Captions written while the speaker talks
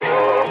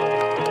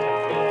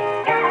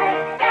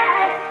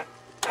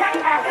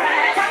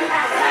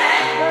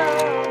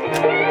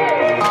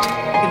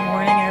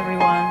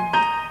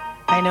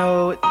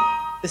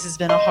This has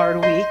been a hard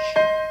week.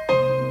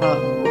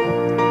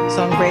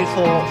 So I'm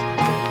grateful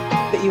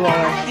that you all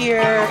are here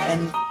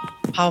and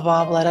how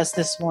Bob led us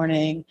this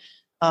morning.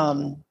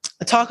 The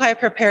talk I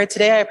prepared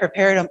today, I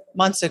prepared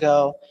months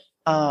ago,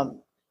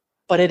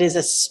 but it is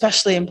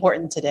especially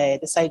important today,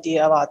 this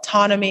idea of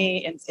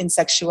autonomy and in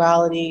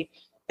sexuality.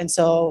 And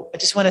so I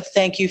just want to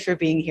thank you for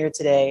being here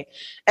today.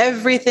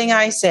 Everything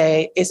I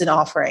say is an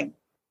offering.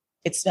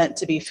 It's meant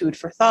to be food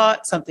for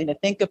thought, something to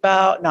think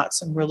about, not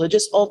some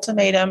religious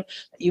ultimatum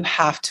that you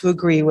have to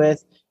agree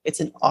with. It's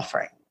an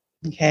offering,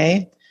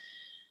 okay?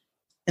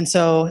 And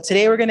so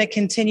today we're going to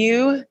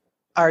continue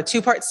our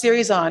two-part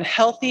series on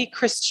healthy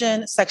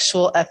Christian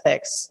sexual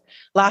ethics.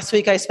 Last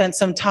week I spent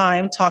some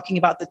time talking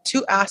about the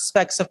two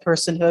aspects of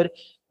personhood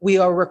we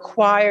are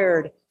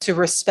required to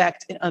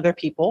respect in other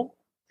people.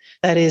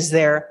 That is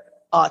their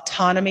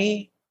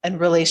autonomy and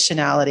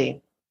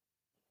relationality,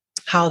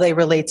 how they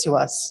relate to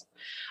us.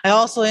 I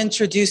also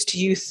introduced to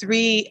you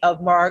 3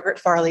 of Margaret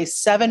Farley's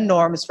 7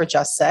 norms for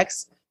just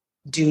sex: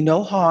 do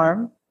no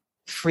harm,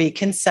 free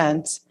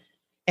consent,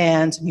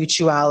 and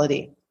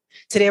mutuality.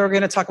 Today, we're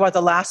going to talk about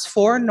the last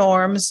 4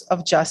 norms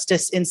of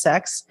justice in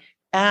sex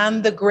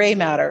and the gray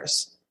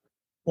matters.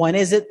 When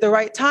is it the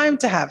right time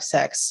to have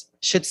sex?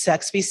 Should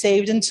sex be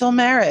saved until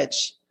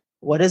marriage?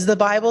 What does the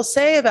Bible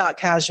say about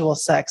casual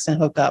sex and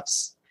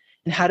hookups?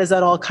 And how does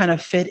that all kind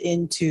of fit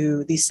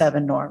into these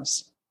 7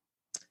 norms?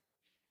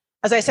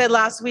 As I said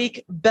last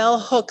week, Bell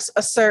Hooks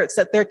asserts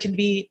that there can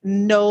be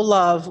no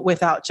love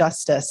without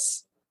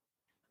justice.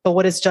 But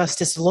what does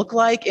justice look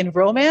like in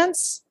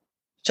romance?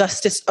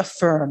 Justice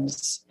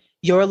affirms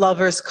your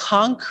lover's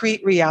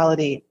concrete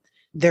reality,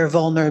 their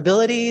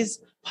vulnerabilities,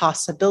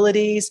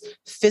 possibilities,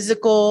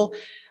 physical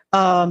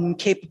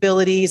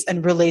capabilities,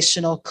 and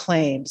relational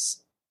claims.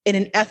 In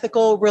an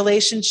ethical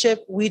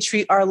relationship, we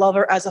treat our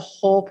lover as a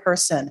whole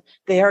person.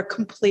 They are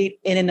complete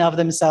in and of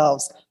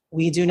themselves.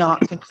 We do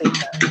not complete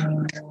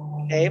them.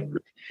 Okay.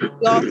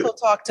 We also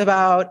talked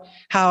about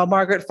how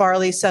Margaret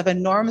Farley's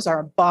 7 norms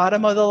are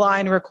bottom of the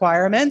line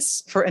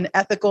requirements for an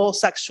ethical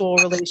sexual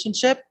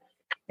relationship,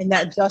 and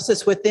that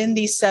justice within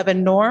these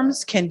 7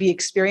 norms can be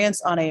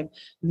experienced on a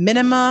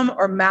minimum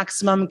or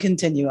maximum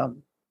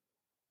continuum.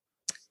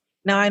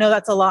 Now, I know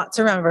that's a lot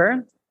to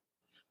remember,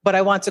 but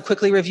I want to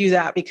quickly review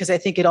that because I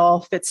think it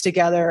all fits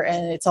together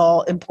and it's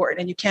all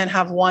important, and you can't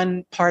have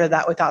one part of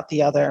that without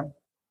the other.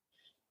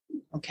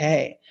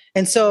 Okay.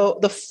 And so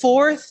the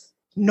 4th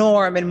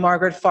norm in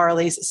Margaret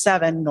Farley's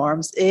 7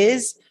 norms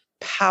is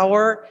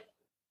power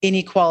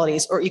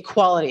inequalities or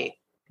equality.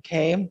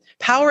 Okay.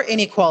 Power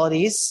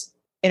inequalities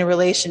in a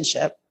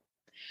relationship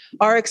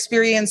are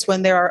experienced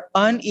when there are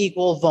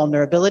unequal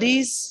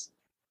vulnerabilities,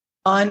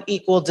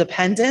 unequal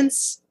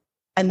dependence,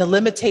 and the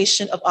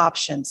limitation of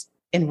options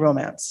in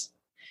romance.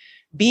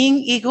 Being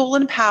equal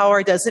in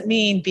power doesn't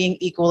mean being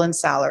equal in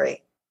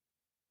salary.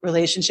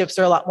 Relationships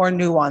are a lot more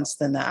nuanced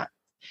than that.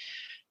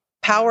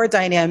 Power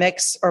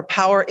dynamics or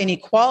power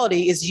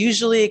inequality is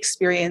usually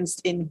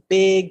experienced in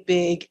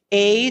big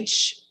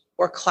age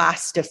or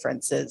class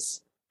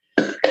differences.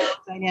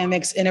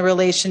 Dynamics in a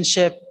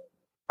relationship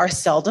are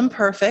seldom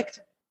perfect,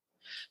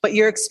 but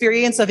your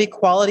experience of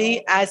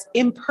equality, as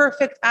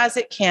imperfect as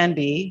it can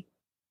be,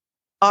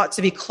 ought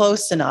to be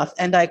close enough.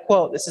 And I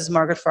quote, this is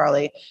Margaret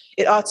Farley,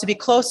 it ought to be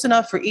close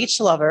enough for each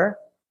lover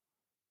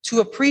to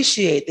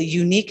appreciate the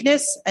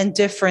uniqueness and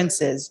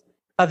differences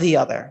of the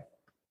other,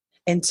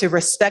 and to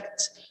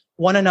respect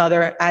one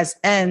another as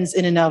ends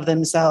in and of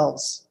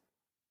themselves.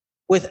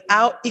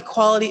 Without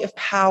equality of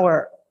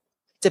power,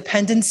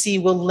 dependency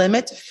will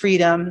limit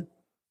freedom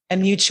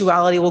and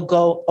mutuality will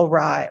go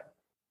awry.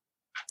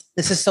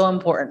 This is so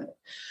important.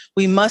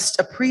 We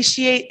must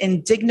appreciate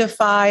and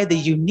dignify the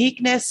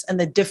uniqueness and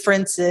the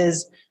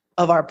differences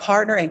of our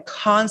partner and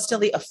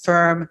constantly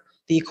affirm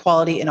the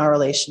equality in our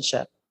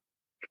relationship.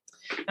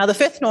 Now, the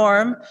 5th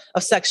norm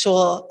of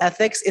sexual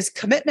ethics is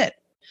commitment.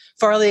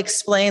 Farley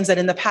explains that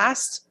in the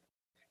past,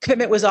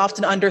 commitment was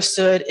often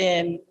understood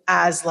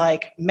as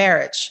like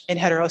marriage in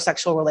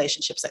heterosexual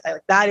relationships.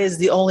 Like that is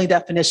the only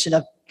definition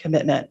of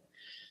commitment.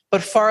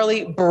 But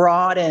Farley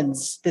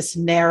broadens this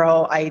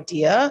narrow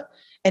idea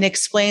and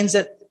explains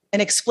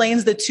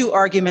the 2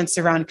 arguments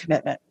around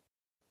commitment: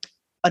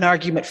 an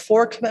argument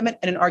for commitment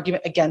and an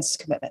argument against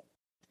commitment.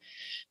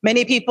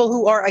 Many people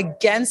who are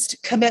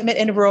against commitment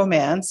in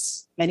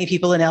romance, many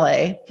people in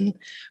LA,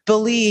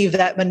 believe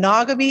that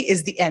monogamy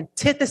is the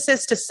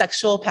antithesis to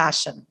sexual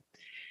passion.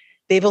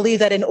 They believe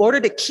that in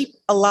order to keep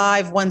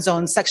alive one's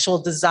own sexual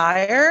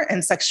desire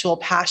and sexual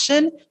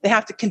passion, they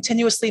have to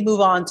continuously move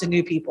on to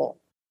new people.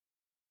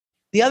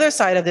 The other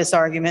side of this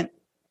argument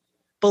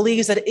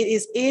believes that it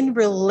is in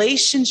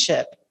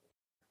relationship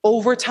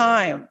over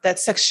time that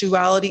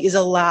sexuality is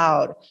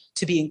allowed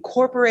to be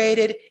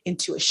incorporated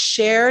into a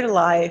shared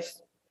life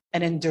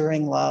and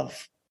enduring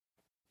love.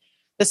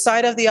 The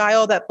side of the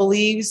aisle that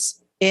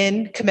believes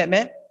in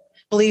commitment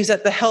believes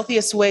that the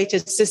healthiest way to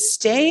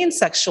sustain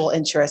sexual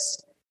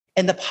interest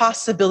and the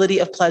possibility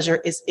of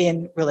pleasure is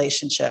in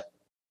relationship.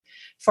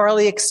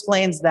 Farley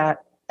explains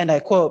that, and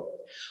I quote,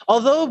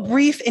 Although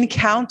brief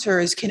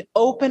encounters can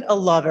open a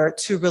lover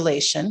to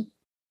relation,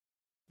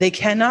 they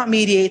cannot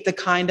mediate the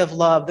kind of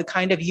love, the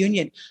kind of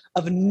union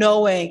of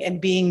knowing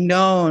and being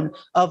known,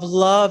 of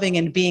loving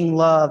and being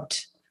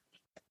loved,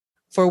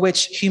 for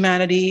which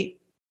humanity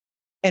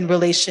and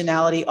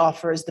relationality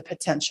offers the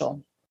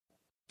potential.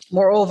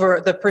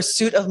 Moreover, the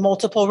pursuit of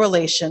multiple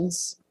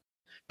relations,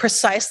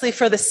 precisely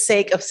for the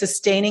sake of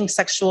sustaining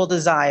sexual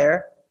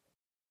desire,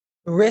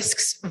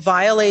 risks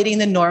violating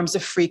the norms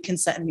of free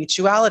consent and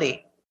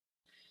mutuality.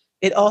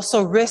 It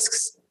also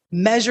risks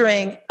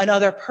measuring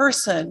another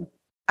person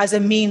as a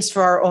means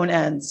for our own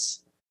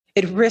ends.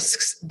 It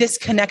risks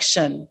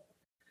disconnection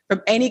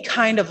from any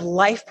kind of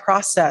life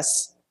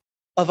process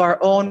of our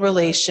own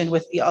relation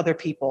with the other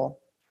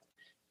people.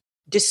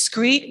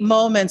 Discrete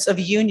moments of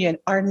union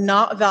are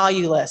not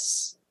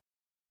valueless,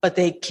 but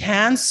they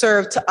can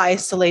serve to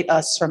isolate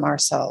us from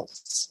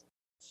ourselves.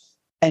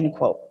 End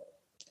quote.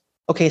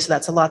 Okay, so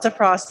that's a lot to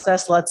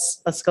process.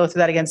 Let's go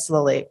through that again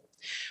slowly.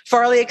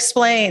 Farley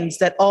explains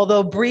that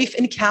although brief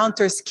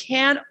encounters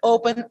can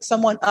open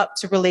someone up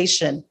to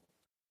relation,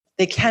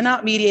 they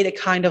cannot mediate a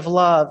kind of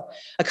love,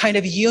 a kind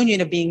of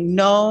union of being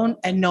known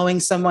and knowing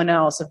someone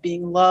else, of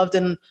being loved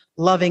and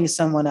loving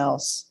someone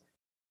else,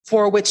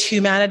 for which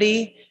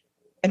humanity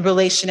and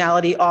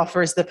relationality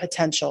offers the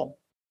potential.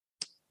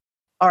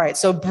 All right,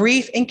 so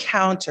brief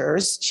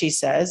encounters, she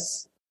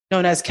says,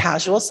 known as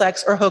casual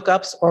sex or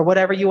hookups or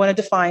whatever you want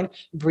to define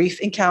brief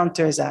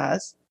encounters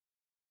as,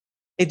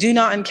 they do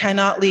not and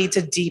cannot lead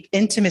to deep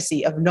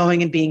intimacy of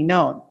knowing and being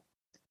known.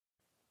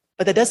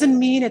 But that doesn't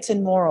mean it's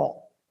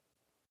immoral.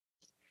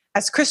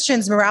 As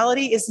Christians,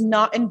 morality is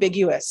not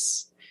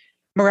ambiguous.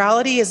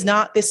 Morality is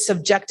not this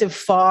subjective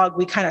fog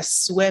we kind of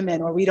swim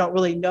in where we don't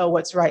really know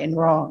what's right and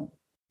wrong.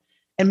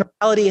 And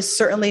morality is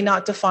certainly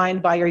not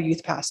defined by your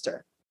youth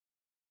pastor.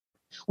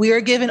 We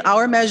are given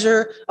our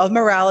measure of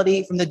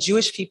morality from the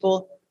Jewish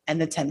people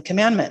and the Ten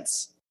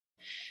Commandments.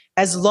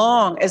 As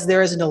long as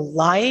there is no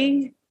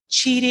lying,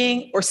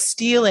 cheating, or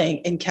stealing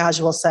in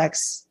casual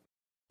sex,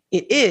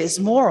 it is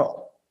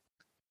moral.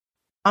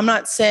 I'm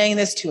not saying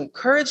this to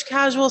encourage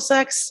casual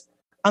sex.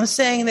 I'm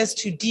saying this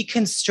to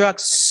deconstruct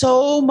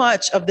so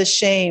much of the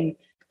shame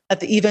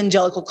that the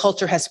evangelical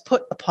culture has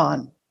put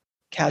upon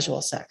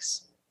casual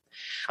sex.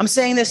 I'm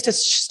saying this to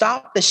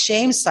stop the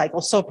shame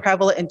cycle so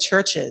prevalent in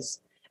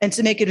churches and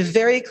to make it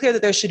very clear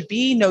that there should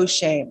be no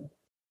shame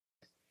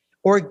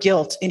or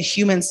guilt in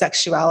human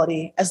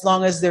sexuality as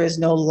long as there is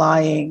no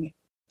lying,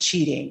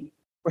 cheating,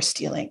 or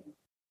stealing.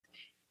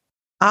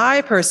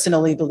 I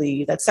personally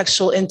believe that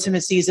sexual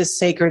intimacy is a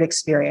sacred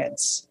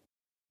experience,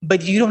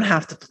 but you don't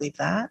have to believe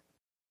that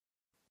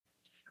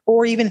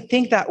or even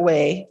think that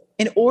way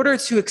in order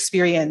to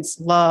experience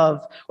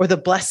love or the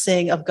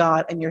blessing of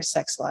God in your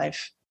sex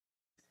life.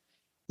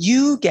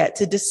 You get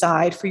to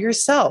decide for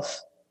yourself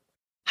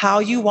how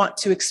you want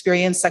to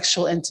experience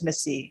sexual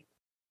intimacy.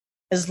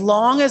 As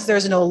long as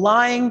there's no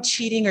lying,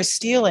 cheating, or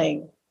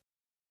stealing,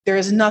 there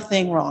is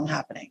nothing wrong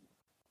happening.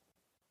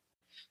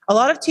 A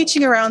lot of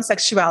teaching around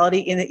sexuality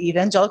in the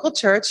evangelical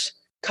church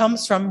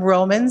comes from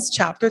Romans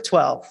chapter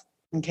 12,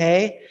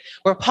 okay,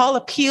 where Paul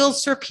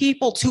appeals for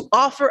people to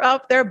offer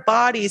up their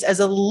bodies as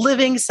a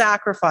living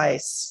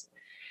sacrifice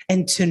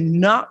and to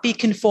not be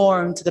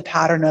conformed to the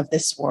pattern of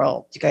this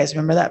world. Do you guys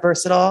remember that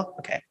verse at all?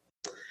 Okay.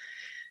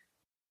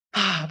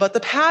 But the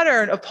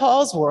pattern of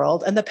Paul's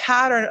world and the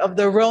pattern of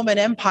the Roman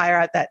Empire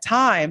at that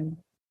time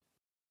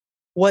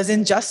was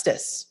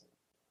injustice.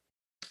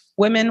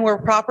 Women were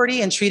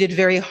property and treated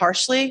very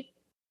harshly.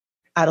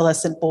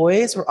 Adolescent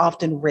boys were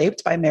often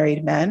raped by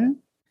married men.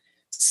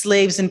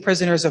 Slaves and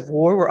prisoners of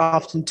war were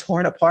often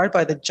torn apart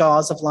by the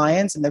jaws of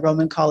lions in the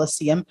Roman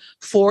Colosseum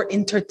for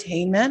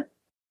entertainment.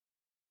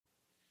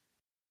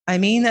 I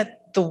mean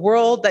that the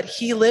world that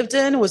he lived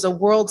in was a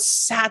world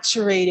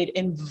saturated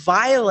in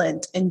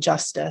violent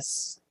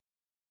injustice.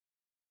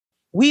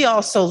 We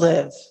also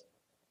live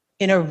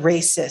in a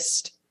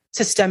racist,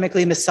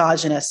 systemically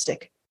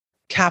misogynistic,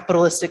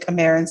 capitalistic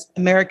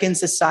American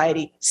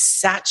society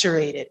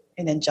saturated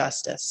in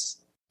injustice.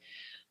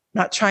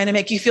 I'm not trying to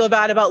make you feel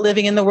bad about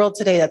living in the world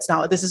today. That's not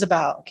what this is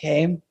about,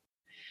 okay?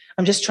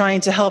 I'm just trying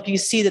to help you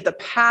see that the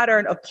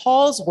pattern of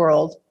Paul's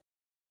world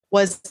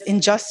was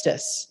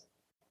injustice.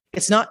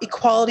 It's not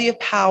equality of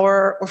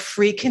power or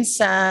free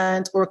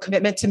consent or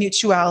commitment to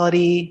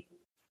mutuality.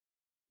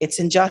 It's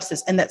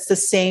injustice. And that's the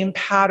same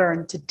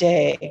pattern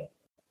today.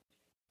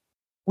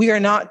 If we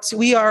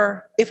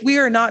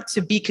are not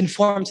to be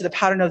conformed to the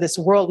pattern of this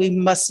world, we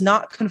must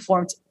not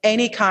conform to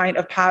any kind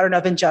of pattern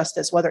of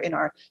injustice, whether in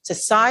our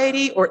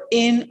society or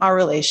in our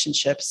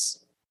relationships.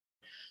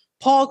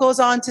 Paul goes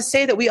on to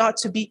say that we ought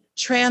to be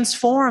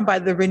transformed by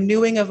the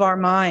renewing of our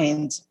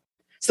minds,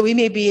 so we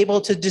may be able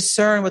to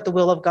discern what the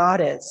will of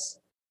God is.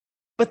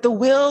 But the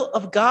will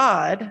of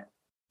God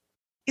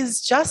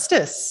is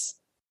justice.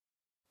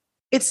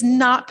 It's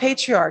not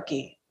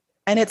patriarchy,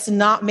 and it's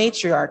not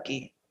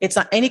matriarchy. It's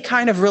not any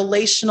kind of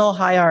relational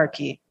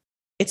hierarchy.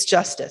 It's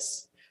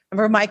justice.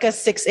 Remember Micah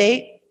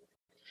 6:8?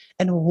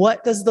 And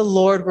what does the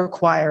Lord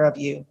require of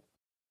you?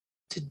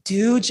 to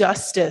do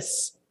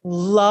justice,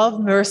 love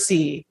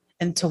mercy,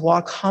 and to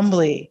walk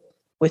humbly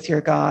with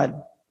your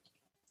God.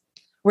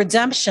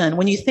 Redemption,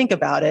 when you think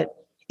about it,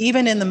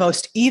 even in the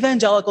most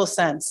evangelical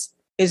sense,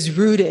 is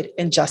rooted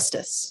in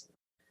justice.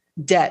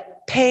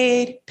 Debt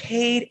paid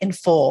in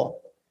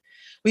full.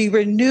 We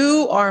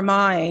renew our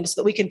mind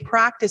so that we can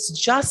practice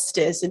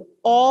justice in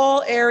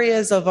all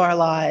areas of our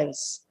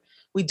lives.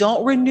 We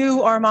don't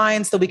renew our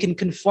minds so we can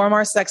conform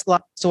our sex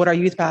life to what our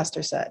youth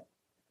pastor said.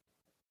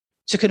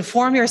 To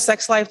conform your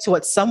sex life to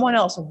what someone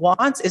else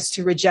wants is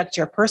to reject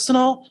your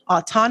personal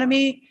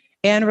autonomy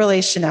and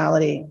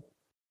relationality.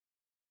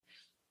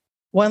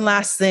 One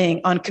last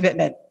thing on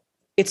commitment.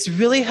 It's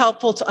really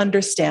helpful to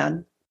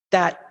understand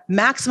that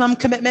maximum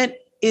commitment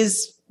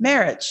is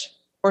marriage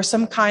or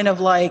some kind of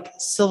like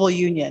civil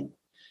union.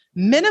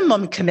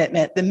 Minimum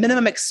commitment, the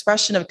minimum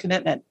expression of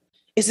commitment,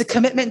 is a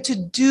commitment to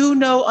do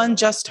no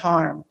unjust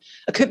harm,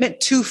 a commitment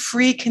to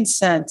free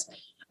consent,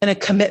 and a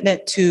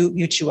commitment to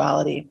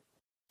mutuality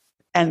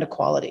and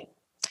equality.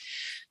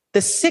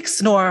 The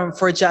sixth norm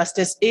for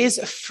justice is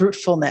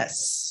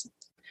fruitfulness.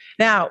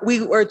 Now,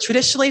 we were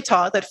traditionally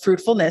taught that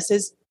fruitfulness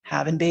is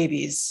having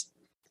babies,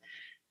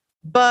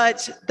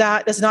 but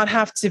that does not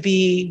have to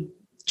be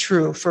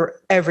true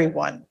for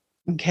everyone,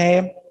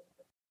 okay?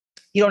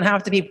 You don't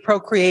have to be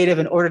procreative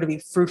in order to be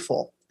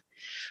fruitful.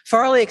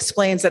 Farley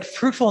explains that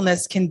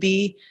fruitfulness can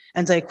be,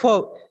 and I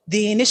quote,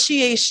 the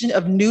initiation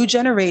of new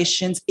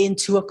generations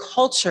into a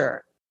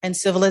culture and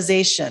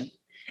civilization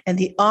and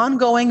the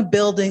ongoing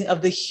building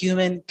of the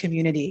human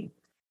community.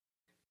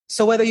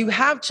 So whether you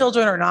have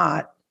children or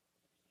not,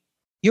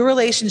 your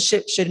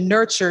relationship should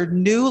nurture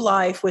new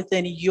life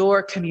within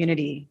your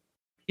community.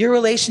 Your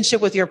relationship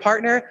with your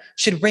partner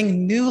should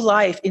bring new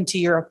life into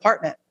your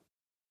apartment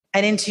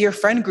and into your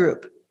friend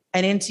group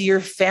and into your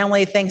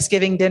family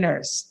Thanksgiving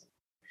dinners.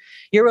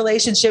 Your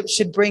relationship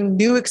should bring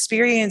new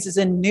experiences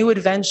and new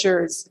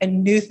adventures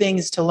and new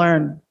things to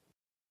learn.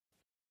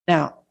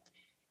 Now,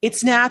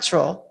 it's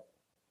natural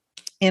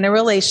in a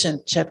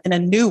relationship, in a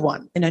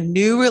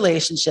new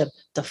relationship,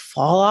 to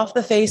fall off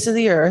the face of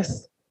the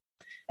earth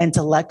and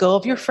to let go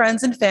of your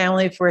friends and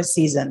family for a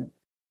season.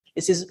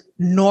 This is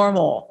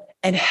normal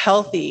and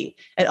healthy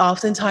and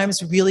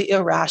oftentimes really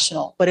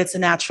irrational, but it's a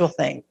natural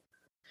thing.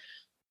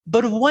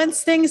 But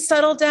once things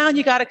settle down,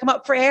 you got to come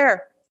up for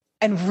air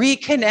and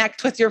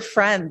reconnect with your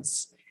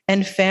friends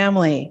and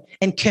family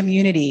and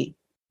community.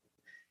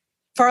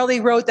 Farley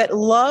wrote that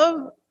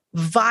love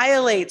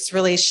violates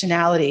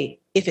relationality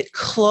if it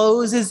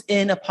closes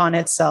in upon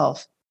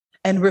itself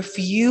and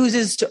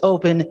refuses to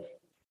open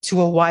to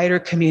a wider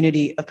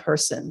community of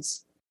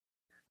persons.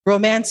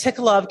 Romantic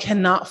love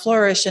cannot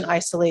flourish in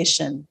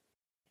isolation.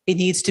 It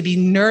needs to be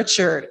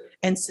nurtured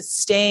and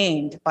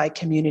sustained by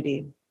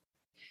community.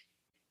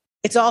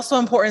 It's also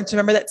important to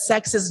remember that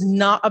sex is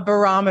not a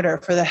barometer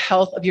for the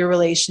health of your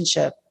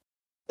relationship.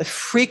 The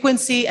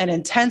frequency and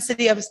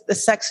intensity of the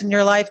sex in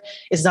your life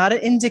is not an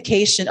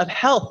indication of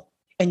health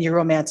in your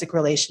romantic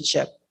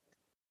relationship.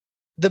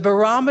 The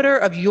barometer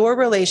of your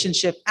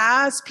relationship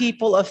as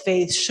people of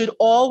faith should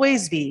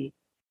always be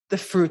the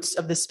fruits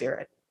of the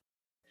Spirit.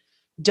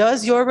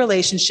 Does your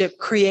relationship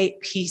create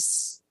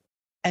peace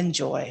and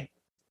joy?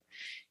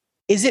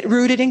 Is it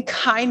rooted in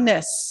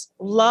kindness,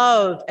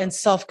 love, and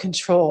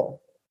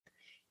self-control?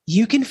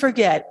 You can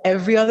forget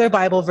every other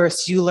Bible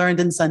verse you learned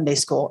in Sunday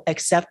school,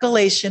 except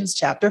Galatians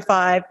chapter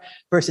 5,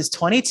 verses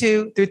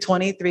 22 through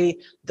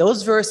 23.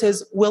 Those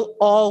verses will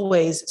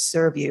always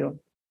serve you.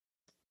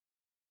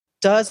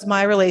 Does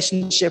my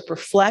relationship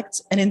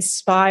reflect and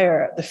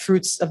inspire the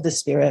fruits of the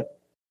Spirit?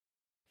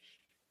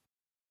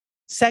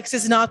 Sex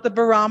is not the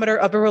barometer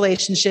of a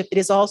relationship. It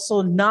is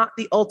also not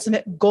the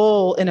ultimate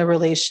goal in a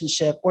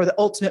relationship or the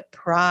ultimate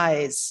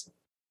prize.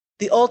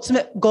 The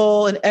ultimate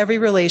goal in every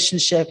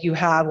relationship you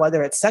have,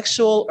 whether it's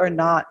sexual or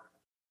not,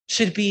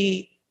 should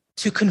be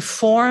to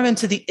conform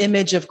into the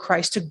image of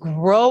Christ, to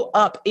grow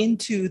up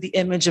into the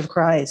image of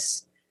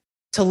Christ,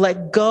 to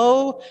let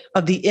go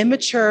of the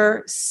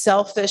immature,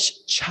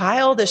 selfish,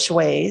 childish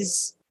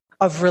ways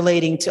of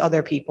relating to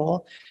other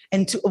people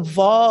and to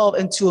evolve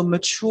into a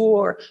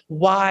mature,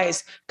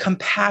 wise,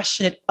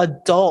 compassionate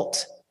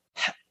adult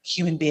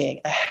human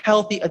being, a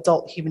healthy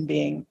adult human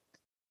being,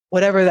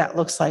 whatever that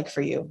looks like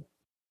for you.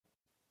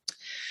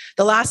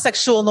 The last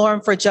sexual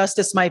norm for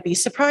justice might be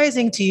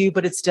surprising to you,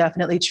 but it's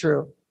definitely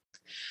true.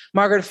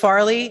 Margaret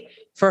Farley,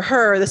 for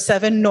her, the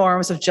 7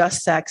 norms of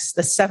just sex,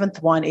 the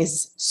 7th one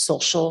is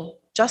social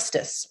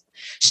justice.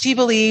 She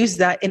believes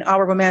that in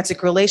our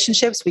romantic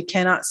relationships, we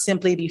cannot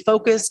simply be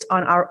focused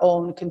on our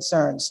own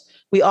concerns.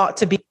 We ought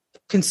to be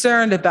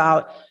concerned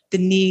about the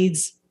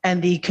needs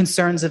and the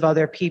concerns of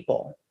other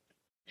people.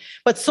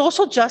 But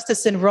social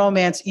justice in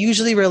romance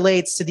usually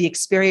relates to the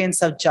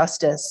experience of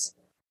justice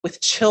with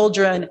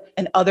children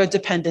and other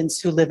dependents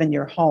who live in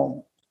your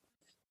home.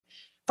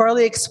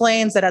 Farley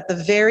explains that at the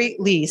very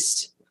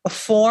least, a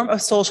form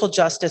of social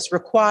justice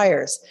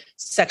requires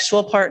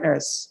sexual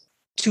partners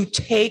to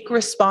take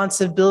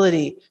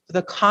responsibility for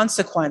the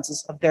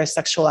consequences of their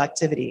sexual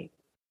activity.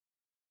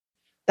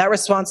 That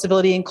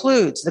responsibility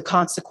includes the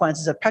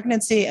consequences of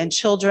pregnancy and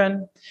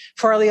children.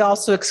 Farley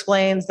also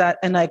explains that,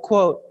 and I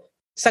quote,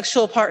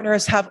 sexual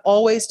partners have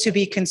always to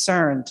be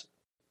concerned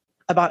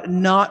about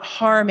not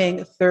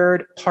harming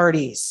third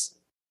parties.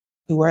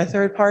 Who are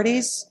third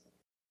parties?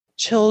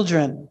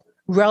 Children,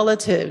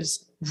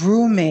 relatives,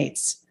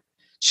 roommates,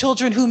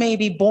 children who may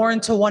be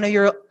born to one of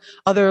your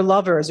other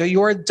lovers or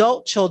your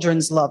adult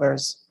children's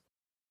lovers.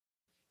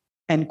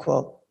 End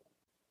quote.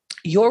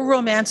 Your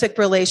romantic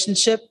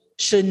relationship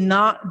should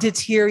not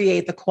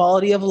deteriorate the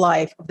quality of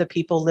life of the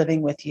people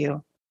living with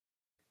you.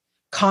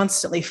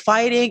 Constantly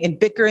fighting and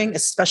bickering,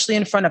 especially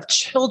in front of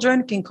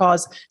children, can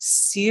cause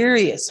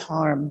serious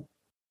harm.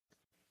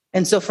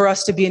 And so for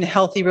us to be in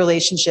healthy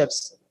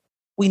relationships,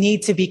 we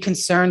need to be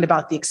concerned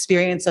about the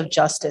experience of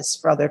justice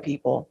for other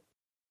people.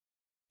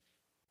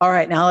 All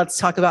right, now let's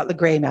talk about the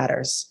gray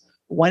matters.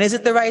 When is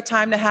it the right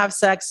time to have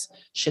sex?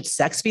 Should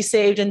sex be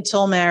saved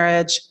until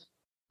marriage?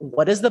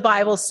 What does the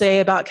Bible say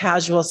about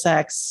casual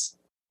sex?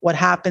 What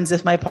happens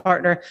if my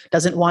partner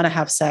doesn't want to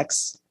have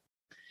sex?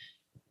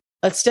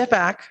 Let's step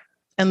back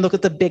and look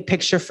at the big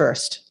picture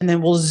first, and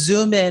then we'll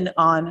zoom in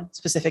on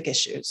specific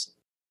issues.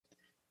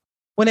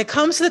 When it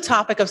comes to the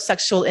topic of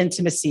sexual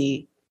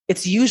intimacy,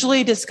 it's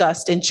usually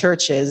discussed in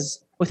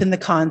churches within the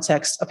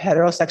context of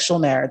heterosexual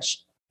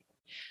marriage.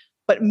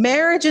 But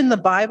marriage in the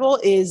Bible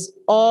is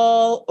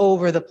all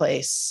over the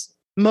place.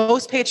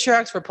 Most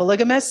patriarchs were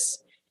polygamous,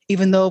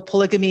 even though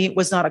polygamy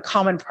was not a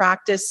common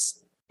practice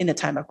in the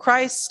time of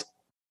Christ.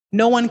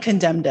 No one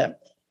condemned it.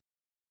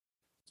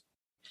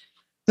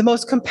 The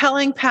most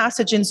compelling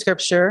passage in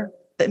Scripture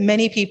that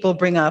many people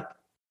bring up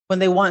when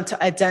they want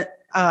to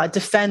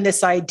defend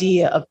this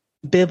idea of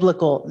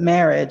biblical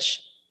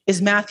marriage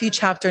is Matthew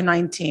chapter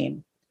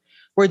 19,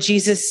 where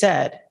Jesus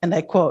said, and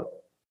I quote,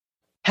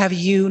 "Have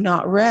you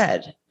not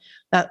read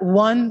that the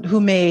one who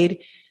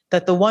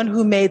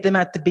made them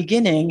at the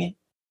beginning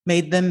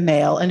made them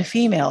male and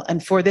female?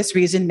 And for this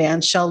reason, man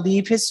shall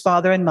leave his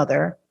father and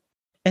mother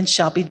and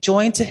shall be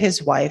joined to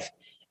his wife,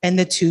 and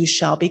the two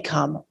shall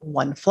become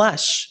one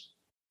flesh."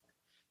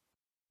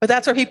 But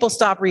that's where people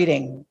stop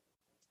reading.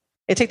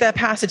 They take that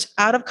passage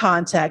out of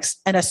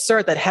context and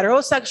assert that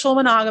heterosexual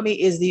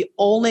monogamy is the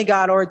only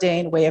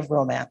God-ordained way of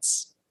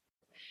romance.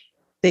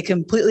 They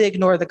completely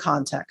ignore the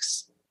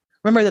context.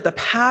 Remember that the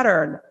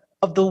pattern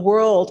of the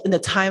world in the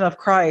time of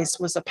Christ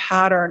was a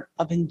pattern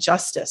of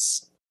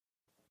injustice,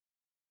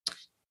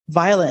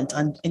 violent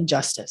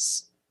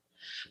injustice.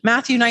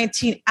 Matthew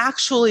 19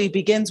 actually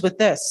begins with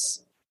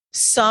this.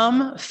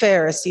 Some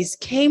Pharisees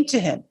came to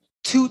him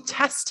to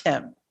test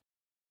him.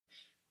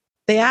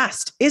 They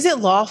asked, "Is it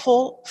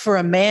lawful for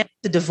a man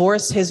to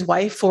divorce his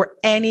wife for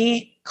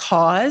any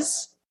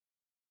cause?"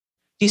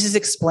 Jesus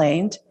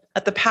explained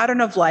that the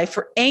pattern of life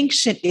for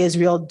ancient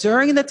Israel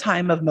during the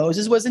time of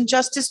Moses was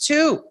injustice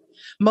too.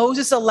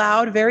 Moses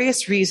allowed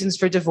various reasons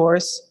for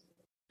divorce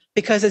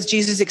because, as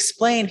Jesus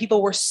explained,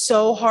 people were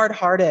so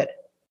hard-hearted.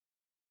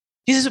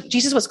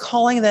 Jesus was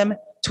calling them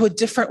to a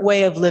different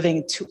way of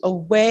living, to a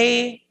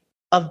way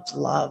of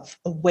love,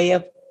 a way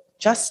of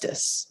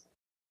justice.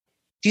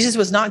 Jesus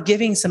was not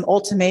giving some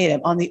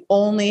ultimatum on the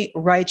only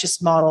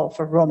righteous model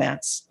for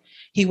romance.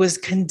 He was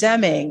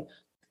condemning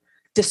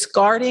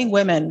discarding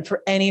women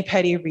for any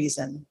petty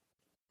reason.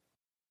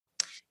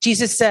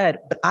 Jesus said,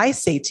 "But I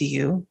say to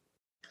you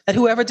that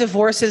whoever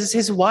divorces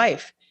his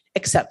wife,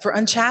 except for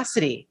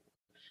unchastity,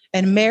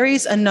 and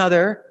marries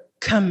another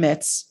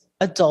commits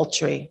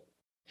adultery."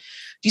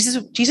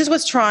 Jesus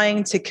was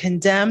trying to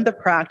condemn the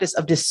practice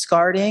of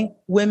discarding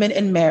women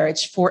in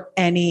marriage for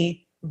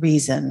any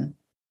reason.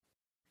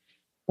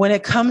 When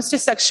it comes to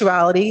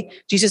sexuality,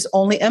 Jesus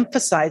only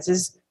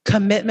emphasizes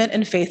commitment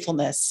and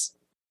faithfulness.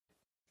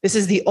 This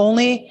is the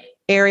only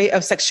area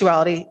of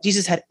sexuality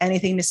Jesus had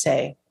anything to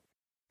say.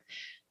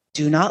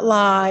 Do not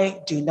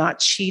lie, do not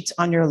cheat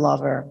on your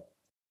lover.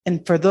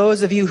 And for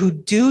those of you who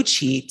do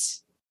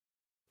cheat,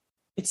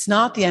 it's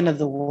not the end of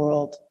the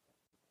world.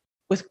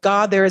 With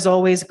God, there is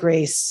always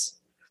grace.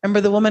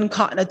 Remember the woman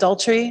caught in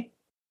adultery?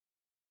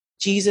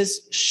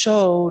 Jesus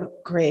showed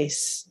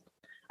grace.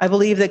 I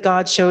believe that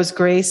God shows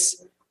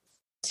grace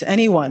to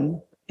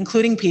anyone,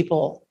 including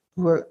people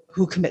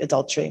who commit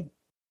adultery.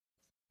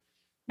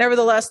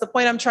 Nevertheless, the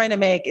point I'm trying to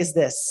make is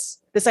this.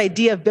 This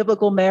idea of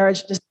biblical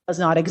marriage just does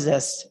not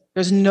exist.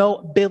 There's no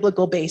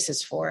biblical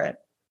basis for it.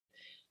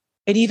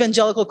 In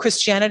evangelical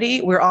Christianity,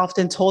 we're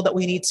often told that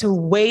we need to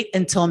wait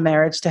until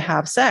marriage to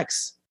have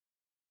sex.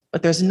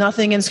 But there's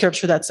nothing in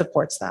Scripture that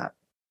supports that.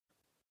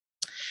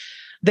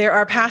 There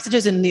are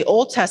passages in the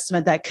Old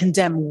Testament that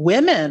condemn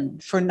women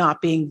for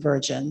not being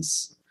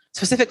virgins.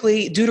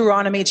 Specifically,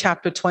 Deuteronomy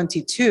chapter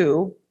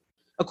 22.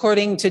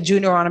 According to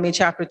Deuteronomy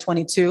chapter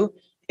 22,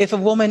 if a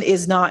woman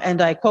is not,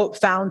 and I quote,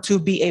 found to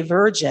be a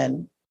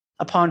virgin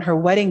upon her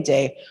wedding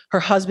day, her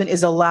husband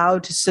is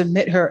allowed to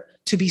submit her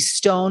to be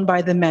stoned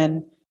by the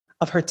men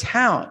of her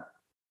town.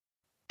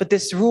 But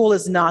this rule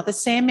is not the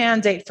same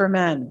mandate for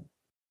men.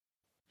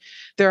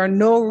 There are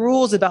no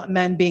rules about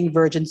men being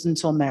virgins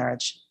until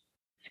marriage.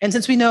 And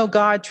since we know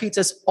God treats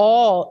us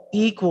all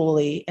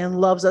equally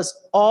and loves us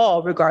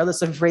all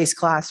regardless of race,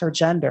 class, or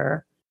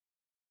gender,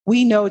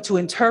 we know to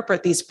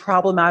interpret these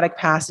problematic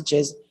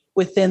passages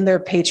within their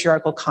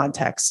patriarchal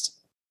context.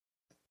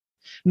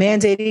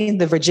 Mandating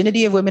the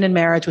virginity of women in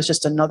marriage was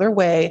just another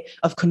way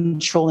of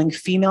controlling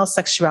female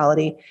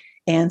sexuality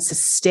and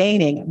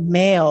sustaining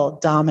male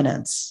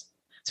dominance,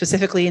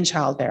 specifically in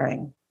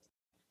childbearing.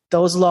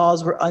 Those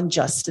laws were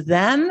unjust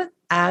then,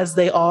 as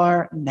they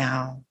are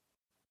now.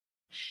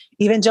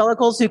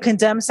 Evangelicals who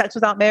condemn sex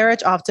without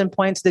marriage often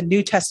point to the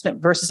New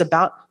Testament verses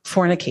about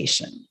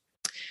fornication,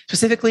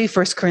 specifically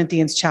 1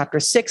 Corinthians chapter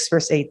 6,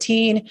 verse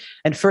 18,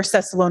 and 1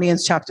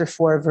 Thessalonians chapter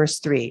 4, verse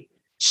 3.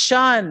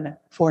 Shun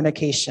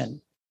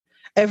fornication.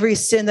 Every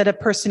sin that a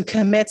person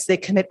commits, they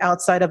commit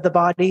outside of the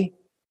body,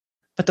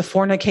 but the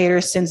fornicator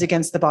sins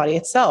against the body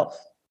itself.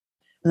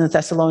 In the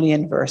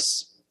Thessalonian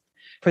verse,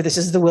 for this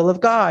is the will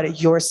of God,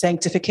 your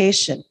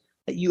sanctification,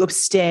 that you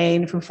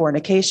abstain from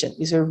fornication.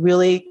 These are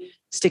really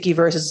sticky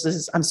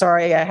verses. I'm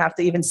sorry I have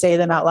to even say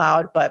them out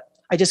loud, but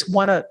I just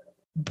want to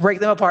break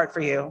them apart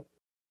for you.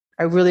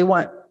 I really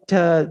want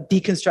to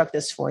deconstruct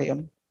this for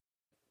you.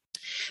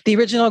 The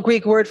original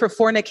Greek word for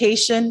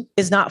fornication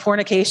is not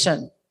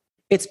fornication.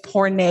 It's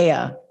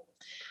porneia.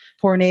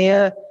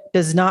 Porneia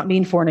does not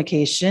mean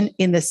fornication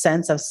in the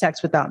sense of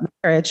sex without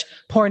marriage.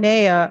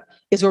 Porneia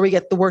is where we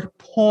get the word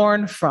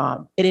porn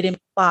from. It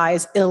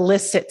implies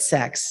illicit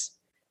sex.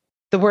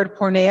 The word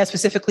porneia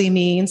specifically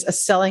means a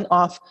selling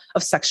off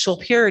of sexual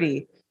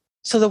purity.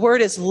 So the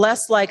word is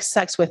less like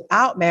sex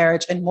without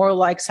marriage and more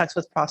like sex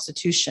with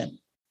prostitution.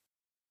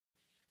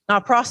 Now,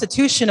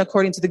 prostitution,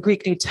 according to the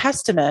Greek New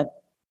Testament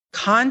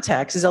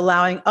context, is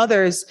allowing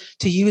others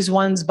to use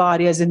one's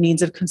body as a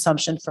means of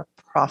consumption for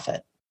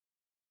profit.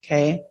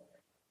 Okay?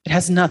 It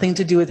has nothing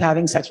to do with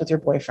having sex with your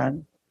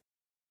boyfriend.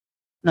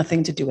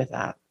 Nothing to do with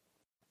that.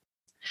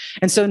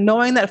 And so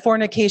knowing that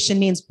fornication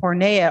means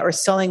porneia, or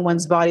selling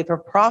one's body for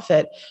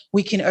profit,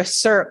 we can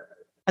assert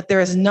that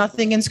there is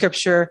nothing in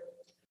Scripture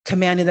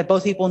commanding that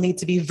both people need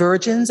to be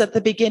virgins at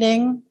the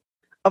beginning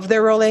of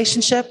their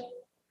relationship.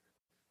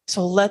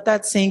 So let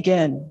that sink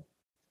in.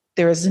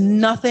 There is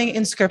nothing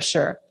in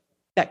Scripture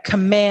that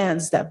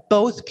commands that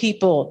both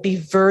people be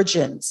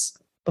virgins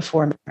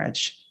before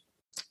marriage,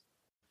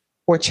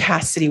 or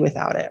chastity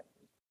without it.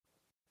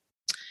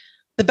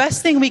 The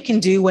best thing we can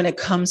do when it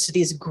comes to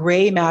these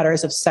gray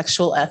matters of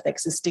sexual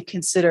ethics is to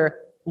consider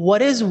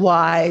what is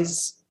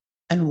wise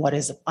and what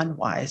is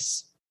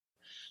unwise.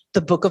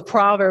 The book of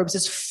Proverbs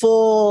is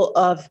full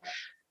of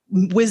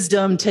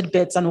wisdom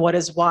tidbits on what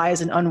is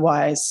wise and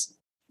unwise,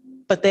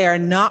 but they are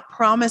not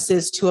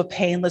promises to a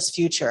painless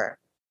future.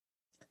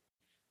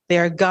 They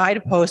are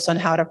guideposts on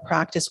how to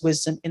practice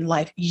wisdom in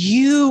life.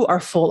 You are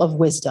full of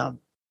wisdom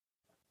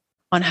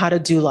on how to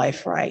do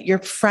life right. Your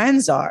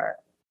friends are.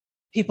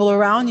 People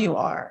around you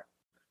are.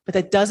 But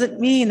that doesn't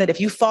mean that if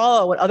you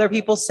follow what other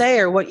people say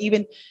or what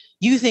even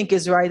you think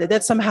is right, that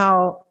that's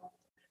somehow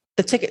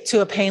the ticket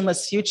to a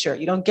painless future.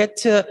 You don't get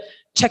to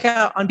check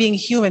out on being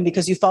human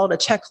because you followed a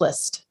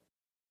checklist.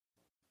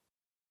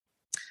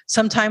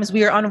 Sometimes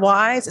we are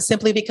unwise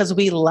simply because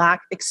we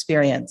lack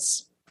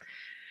experience.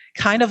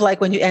 Kind of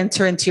like when you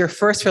enter into your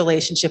first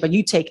relationship and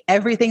you take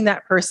everything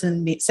that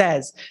person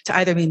says to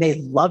either mean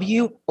they love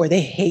you or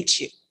they hate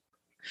you.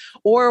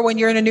 Or when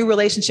you're in a new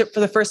relationship for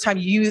the first time,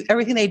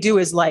 everything they do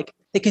is like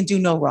they can do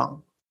no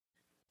wrong.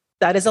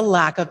 That is a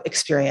lack of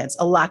experience,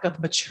 a lack of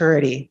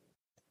maturity.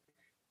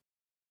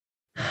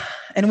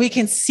 And we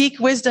can seek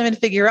wisdom and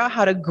figure out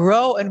how to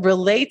grow and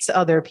relate to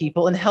other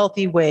people in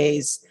healthy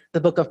ways.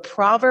 The book of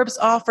Proverbs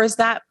offers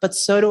that, but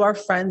so do our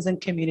friends and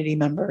community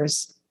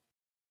members.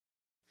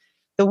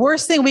 The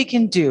worst thing we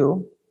can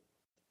do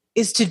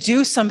is to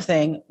do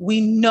something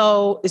we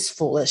know is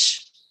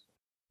foolish.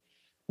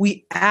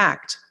 We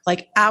act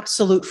like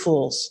absolute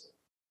fools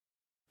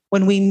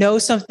when we know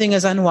something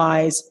is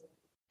unwise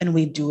and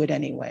we do it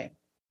anyway.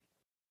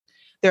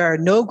 There are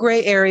no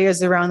gray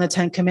areas around the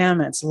 10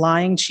 Commandments.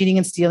 Lying, cheating,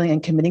 and stealing,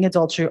 and committing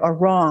adultery are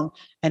wrong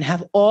and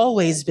have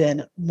always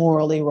been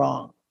morally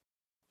wrong.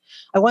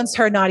 I once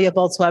heard Nadia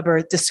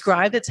Bolz-Weber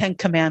describe the 10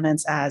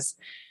 Commandments as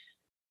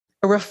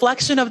a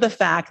reflection of the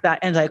fact that,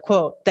 and I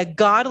quote, that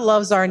God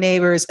loves our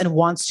neighbors and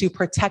wants to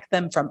protect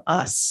them from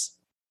us.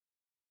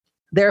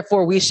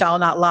 Therefore, we shall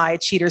not lie,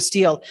 cheat, or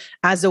steal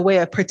as a way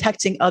of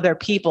protecting other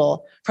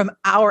people from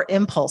our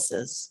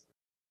impulses.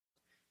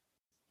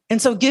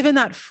 And so given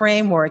that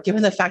framework,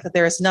 given the fact that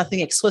there is nothing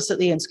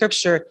explicitly in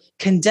Scripture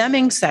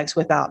condemning sex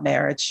without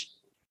marriage,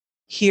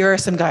 here are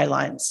some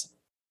guidelines.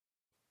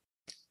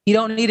 You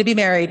don't need to be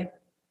married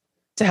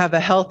to have a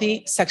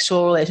healthy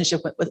sexual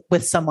relationship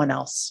with someone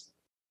else.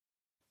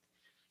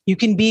 You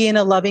can be in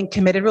a loving,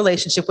 committed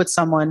relationship with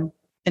someone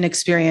and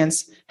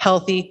experience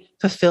healthy,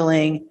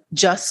 fulfilling,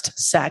 just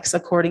sex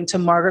according to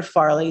Margaret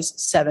Farley's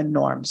 7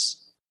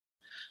 norms.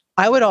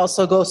 I would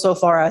also go so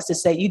far as to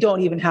say you don't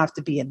even have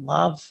to be in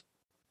love.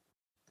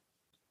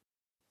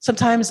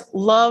 Sometimes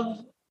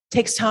love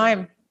takes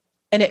time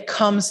and it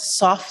comes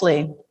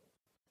softly.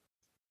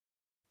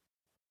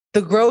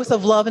 The growth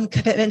of love and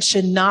commitment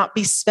should not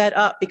be sped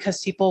up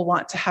because people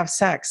want to have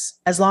sex.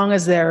 As long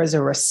as there is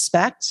a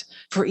respect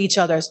for each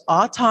other's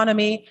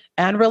autonomy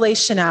and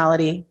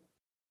relationality,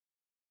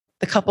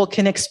 the couple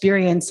can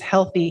experience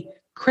healthy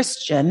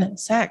Christian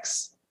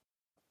sex.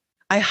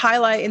 I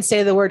highlight and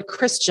say the word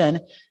Christian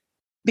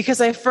because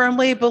I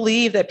firmly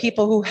believe that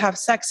people who have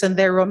sex in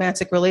their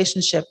romantic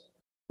relationship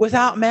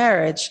without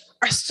marriage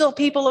are still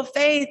people of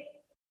faith.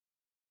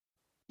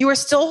 You are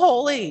still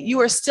holy. You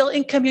are still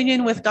in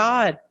communion with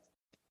God.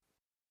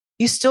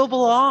 You still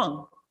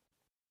belong.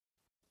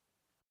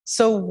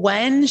 So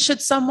when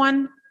should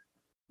someone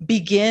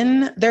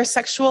begin their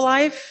sexual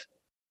life?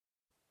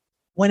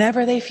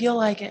 Whenever they feel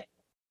like it,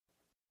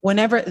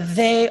 whenever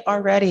they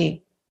are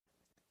ready.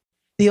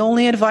 The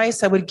only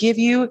advice I would give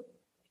you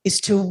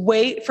is to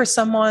wait for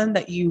someone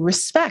that you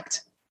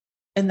respect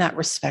and that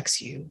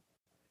respects you.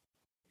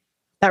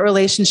 That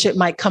relationship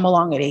might come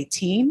along at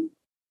 18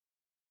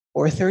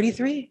 or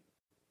 33.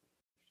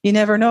 You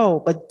never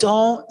know, but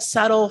don't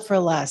settle for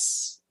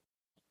less.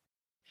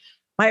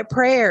 My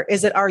prayer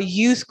is that our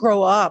youth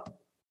grow up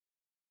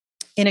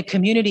in a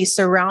community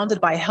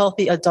surrounded by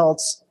healthy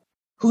adults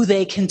who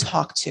they can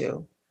talk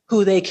to,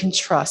 who they can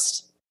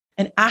trust,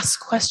 and ask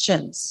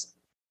questions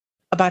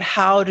about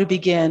how to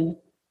begin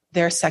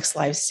their sex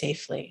lives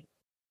safely.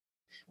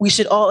 We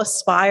should all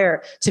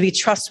aspire to be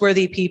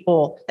trustworthy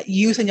people that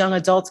youth and young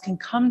adults can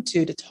come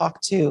to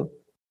talk to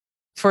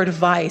for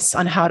advice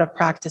on how to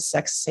practice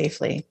sex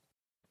safely.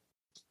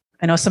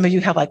 I know some of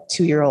you have like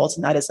 2-year-olds,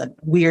 and that is a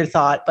weird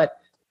thought, but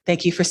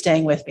thank you for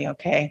staying with me,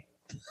 okay?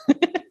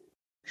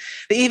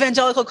 The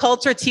evangelical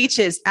culture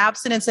teaches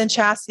abstinence and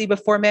chastity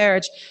before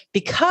marriage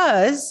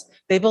because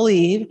they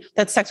believe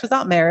that sex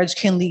without marriage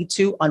can lead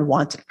to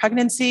unwanted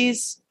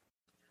pregnancies,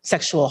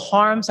 sexual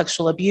harm,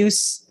 sexual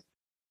abuse,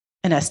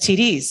 and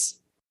STDs.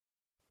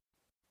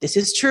 This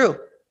is true.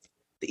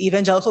 The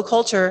evangelical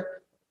culture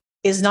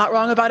is not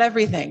wrong about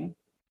everything.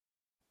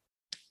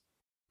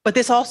 But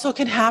this also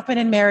can happen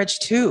in marriage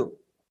too.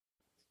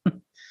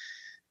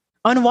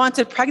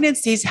 Unwanted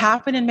pregnancies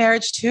happen in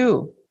marriage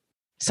too.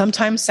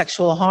 Sometimes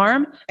sexual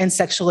harm and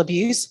sexual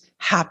abuse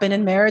happen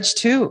in marriage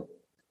too.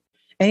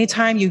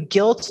 Anytime you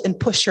guilt and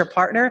push your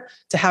partner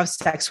to have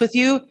sex with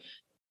you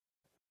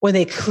when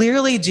they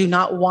clearly do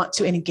not want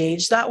to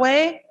engage that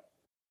way,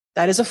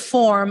 that is a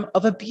form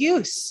of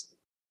abuse.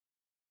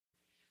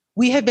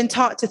 We have been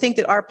taught to think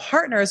that our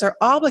partners are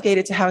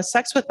obligated to have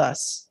sex with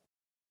us.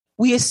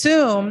 We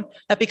assume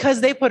that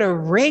because they put a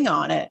ring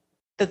on it,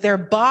 that their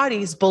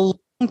bodies belong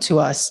to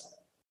us.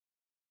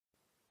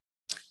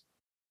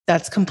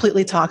 That's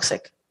completely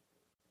toxic.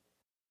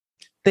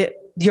 That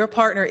your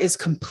partner is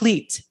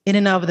complete in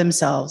and of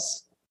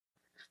themselves.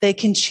 They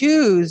can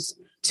choose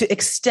to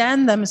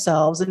extend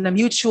themselves in a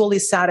mutually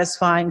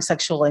satisfying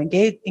sexual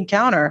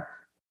encounter,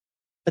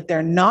 but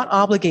they're not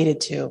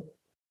obligated to.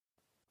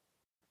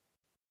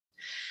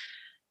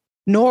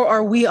 Nor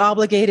are we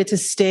obligated to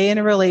stay in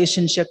a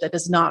relationship that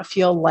does not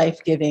feel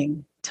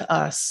life-giving to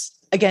us.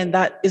 Again,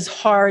 that is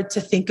hard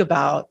to think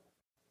about,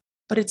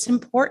 but it's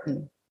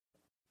important.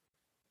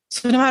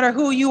 So no matter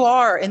who you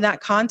are in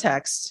that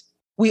context,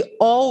 we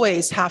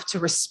always have to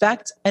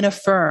respect and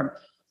affirm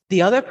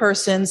the other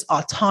person's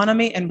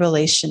autonomy and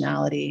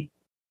relationality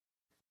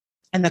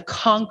and the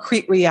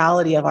concrete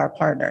reality of our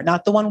partner,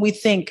 not the one we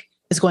think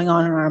is going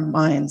on in our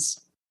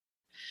minds.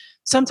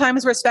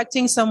 Sometimes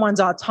respecting someone's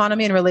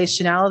autonomy and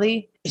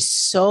relationality is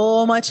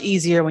so much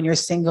easier when you're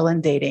single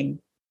and dating.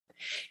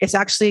 It's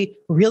actually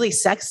really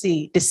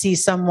sexy to see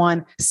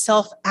someone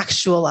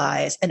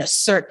self-actualize and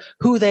assert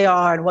who they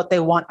are and what they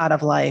want out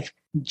of life,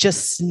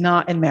 just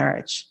not in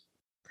marriage.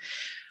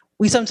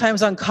 We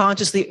sometimes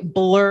unconsciously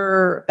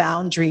blur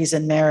boundaries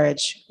in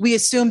marriage. We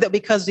assume that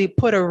because we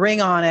put a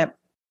ring on it,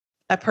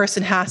 that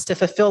person has to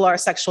fulfill our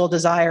sexual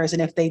desires.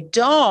 And if they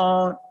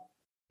don't,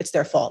 it's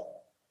their fault.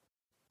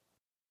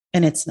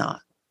 And it's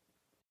not.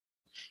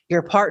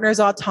 Your partner's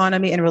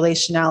autonomy and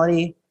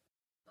relationality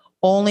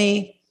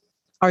only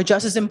are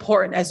just as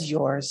important as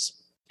yours.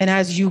 And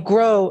as you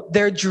grow,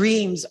 their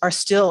dreams are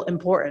still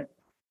important.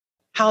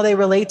 How they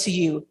relate to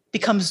you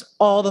becomes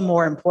all the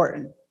more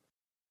important.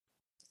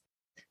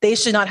 They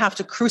should not have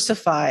to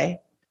crucify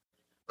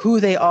who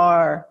they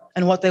are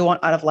and what they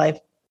want out of life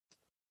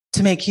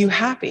to make you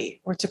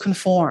happy or to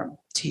conform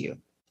to you.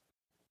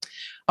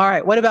 All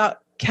right, what about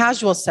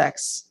casual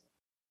sex?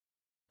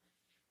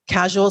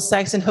 Casual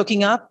sex and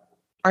hooking up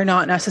are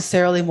not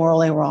necessarily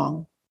morally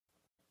wrong.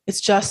 It's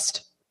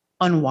just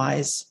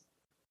unwise.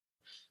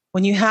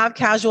 When you have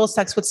casual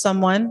sex with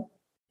someone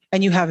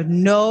and you have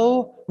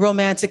no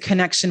romantic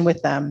connection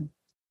with them,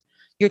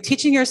 you're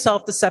teaching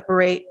yourself to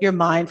separate your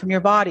mind from your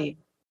body.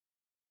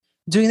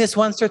 Doing this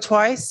once or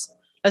twice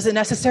doesn't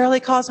necessarily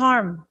cause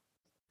harm,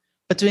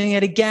 but doing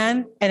it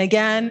again and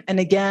again and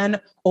again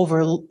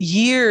over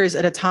years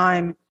at a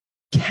time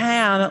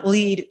can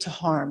lead to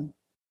harm.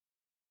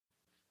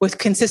 With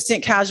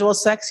consistent casual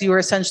sex, you are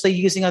essentially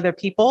using other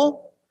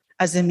people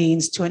as a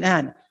means to an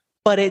end,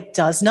 but it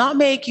does not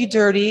make you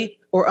dirty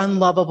or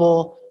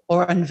unlovable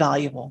or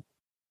unvaluable,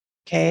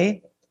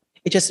 okay?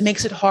 It just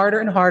makes it harder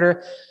and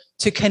harder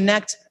to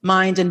connect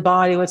mind and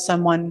body with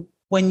someone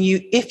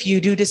if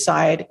you do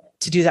decide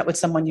to do that with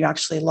someone you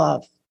actually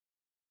love.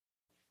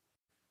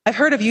 I've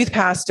heard of youth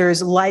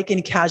pastors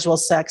liken casual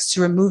sex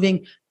to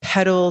removing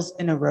petals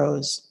in a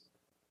rose.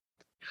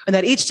 And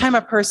that each time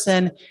a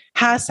person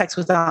has sex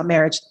without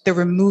marriage, they're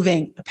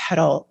removing a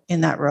petal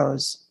in that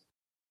rose.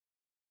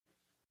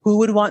 Who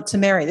would want to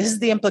marry? This is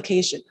the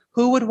implication.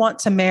 Who would want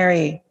to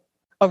marry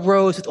a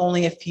rose with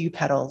only a few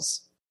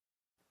petals?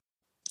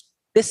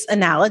 This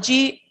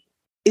analogy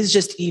is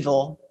just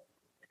evil.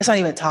 It's not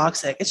even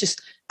toxic. It's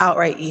just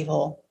outright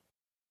evil.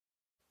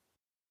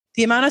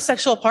 The amount of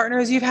sexual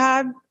partners you've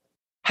had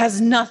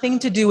has nothing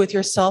to do with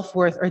your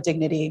self-worth or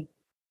dignity.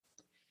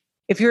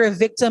 If you're a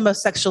victim of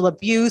sexual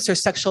abuse or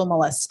sexual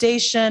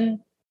molestation,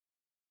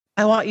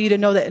 I want you to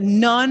know that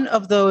none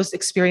of those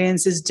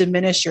experiences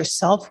diminish your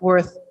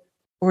self-worth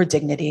or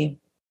dignity.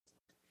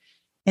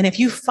 And if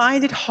you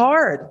find it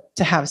hard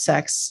to have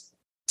sex,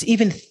 to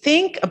even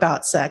think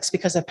about sex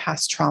because of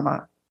past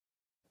trauma,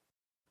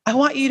 I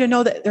want you to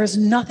know that there's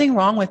nothing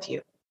wrong with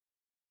you.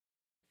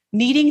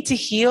 Needing to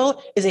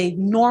heal is a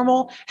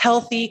normal,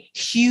 healthy,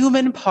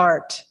 human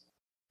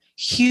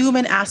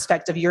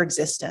aspect of your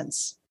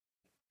existence.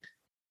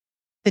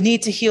 The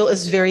need to heal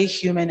is very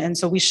human, and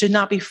so we should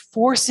not be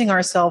forcing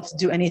ourselves to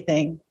do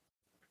anything.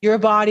 Your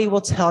body will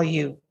tell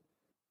you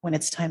when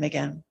it's time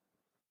again.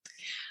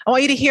 I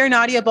want you to hear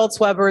Nadia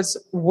Bolz-Weber's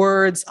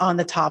words on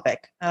the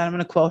topic, and I'm going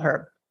to quote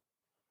her.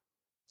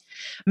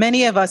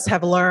 Many of us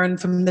have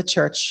learned from the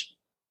church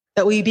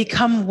that we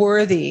become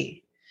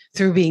worthy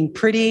through being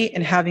pretty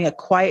and having a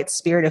quiet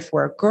spirit if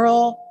we're a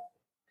girl,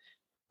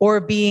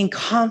 or being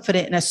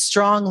confident and a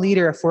strong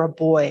leader if we're a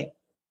boy.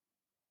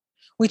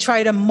 We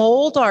try to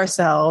mold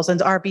ourselves and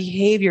our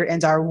behavior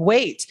and our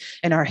weight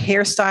and our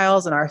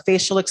hairstyles and our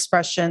facial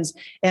expressions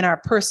and our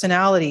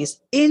personalities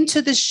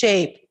into the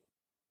shape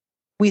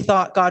we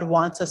thought God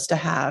wants us to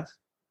have,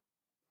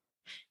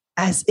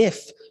 as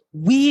if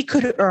we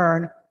could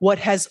earn what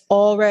has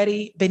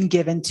already been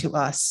given to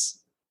us.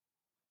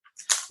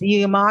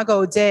 The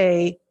Imago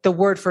Dei, the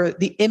word for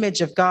the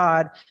image of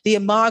God, the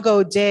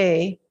Imago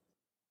Dei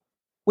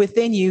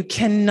within you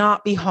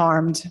cannot be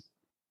harmed,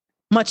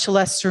 much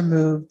less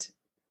removed.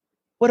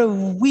 What a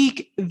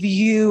weak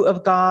view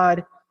of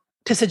God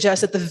to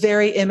suggest that the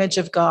very image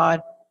of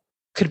God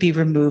could be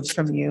removed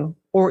from you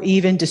or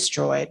even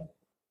destroyed.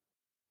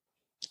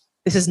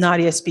 This is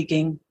Nadia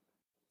speaking.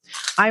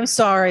 I'm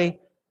sorry,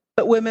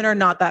 but women are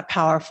not that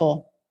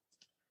powerful.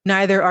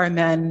 Neither are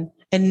men,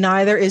 and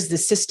neither is the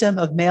system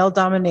of male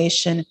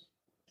domination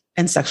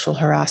and sexual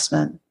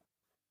harassment.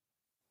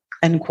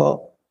 End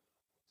quote.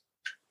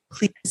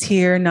 Please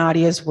hear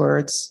Nadia's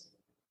words.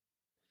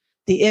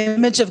 The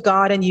image of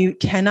God in you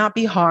cannot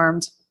be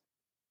harmed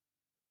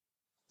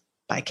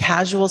by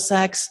casual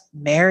sex,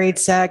 married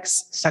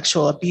sex,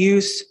 sexual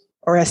abuse,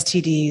 or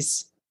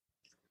STDs.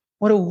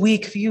 What a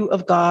weak view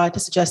of God to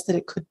suggest that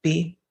it could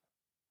be.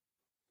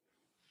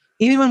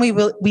 Even when we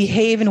will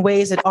behave in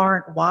ways that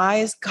aren't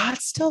wise, God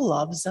still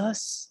loves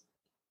us.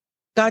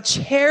 God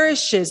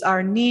cherishes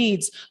our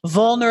needs,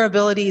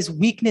 vulnerabilities,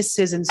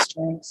 weaknesses, and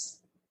strengths.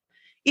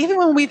 Even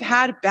when we've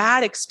had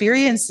bad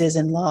experiences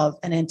in love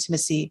and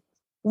intimacy,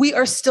 we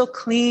are still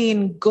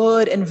clean,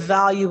 good, and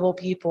valuable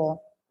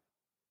people.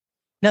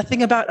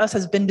 Nothing about us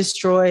has been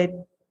destroyed.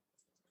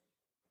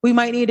 We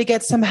might need to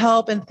get some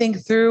help and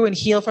think through and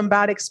heal from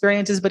bad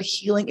experiences, but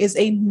healing is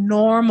a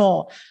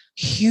normal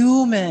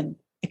human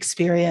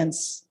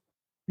experience,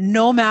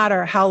 no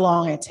matter how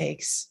long it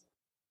takes.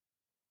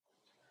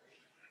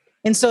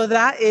 And so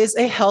that is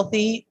a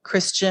healthy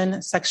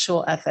Christian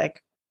sexual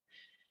ethic.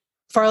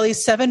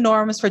 Farley's 7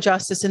 norms for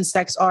justice in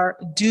sex are: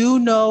 do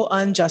no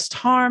unjust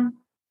harm,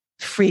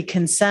 free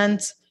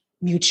consent,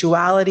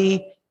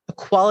 mutuality,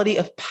 equality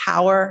of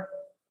power,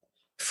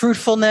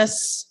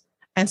 fruitfulness,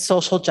 and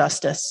social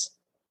justice.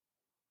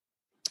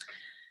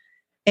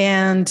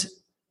 And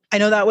I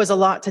know that was a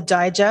lot to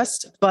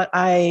digest, but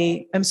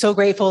I am so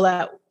grateful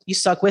that you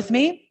stuck with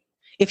me.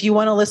 If you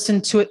want to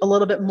listen to it a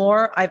little bit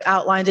more, I've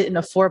outlined it in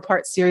a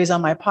 4-part series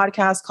on my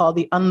podcast called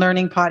the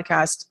Unlearning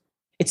Podcast.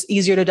 It's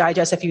easier to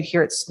digest if you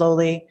hear it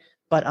slowly,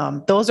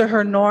 but those are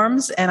her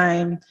norms,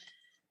 and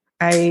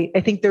I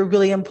think they're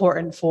really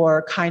important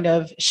for kind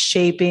of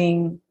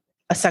shaping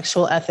a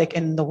sexual ethic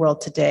in the world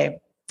today.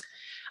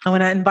 I'm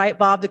going to invite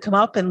Bob to come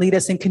up and lead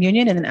us in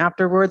communion, and then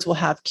afterwards we'll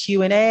have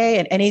Q&A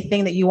and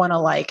anything that you want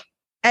to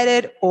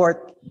edit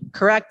or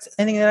correct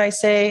anything that I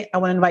say. I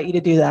want to invite you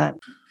to do that.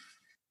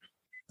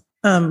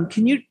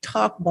 Can you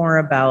talk more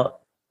about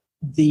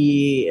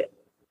the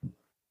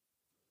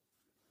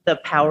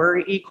power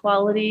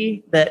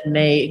equality that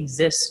may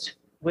exist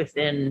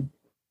within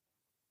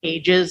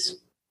ages?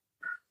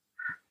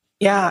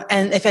 Yeah,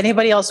 and if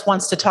anybody else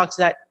wants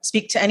to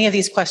speak to any of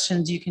these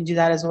questions, you can do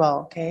that as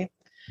well, okay?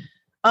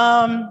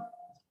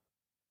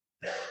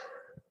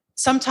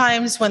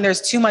 Sometimes when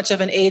there's too much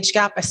of an age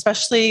gap,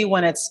 especially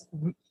when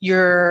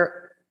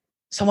you're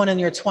someone in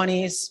your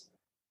 20s,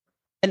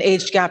 an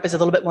age gap is a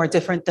little bit more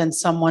different than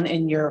someone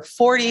in your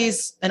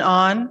 40s and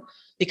on,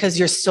 because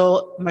you're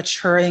still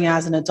maturing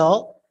as an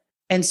adult.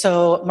 And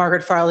so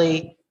Margaret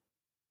Farley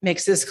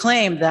makes this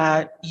claim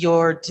that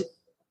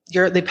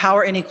the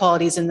power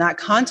inequalities in that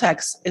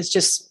context is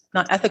just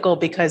not ethical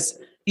because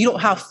you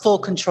don't have full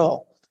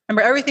control.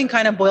 Remember, everything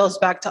kind of boils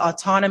back to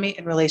autonomy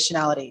and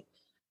relationality.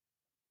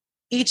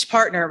 Each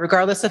partner,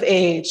 regardless of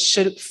age,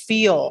 should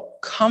feel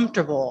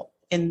comfortable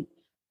in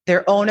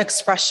their own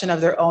expression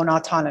of their own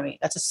autonomy.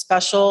 That's a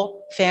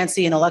special,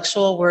 fancy,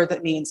 intellectual word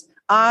that means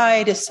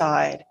I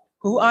decide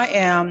who I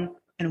am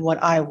and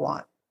what I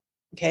want.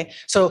 Okay.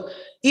 So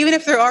even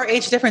if there are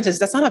age differences,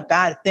 that's not a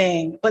bad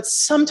thing. But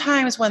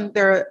sometimes when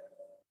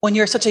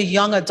you're such a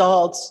young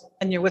adult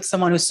and you're with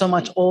someone who's so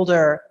much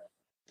older,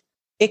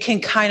 it can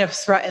kind of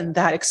threaten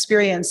that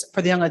experience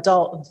for the young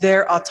adult,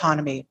 their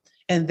autonomy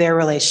and their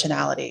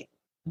relationality.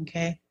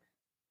 Okay.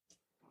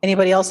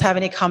 Anybody else have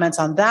any comments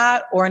on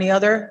that or any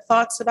other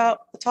thoughts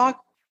about the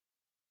talk?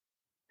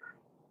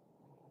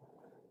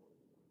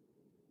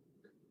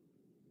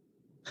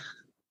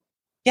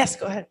 Yes,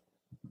 go ahead.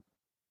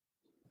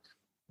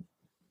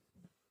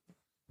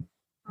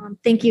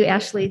 Thank you,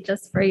 Ashley,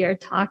 just for your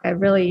talk.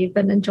 I've really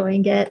been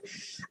enjoying it.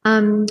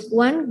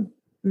 One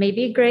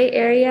maybe gray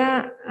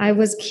area, I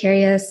was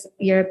curious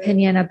your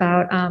opinion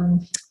about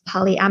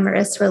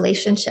polyamorous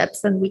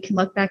relationships. And we can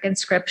look back in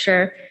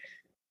scripture,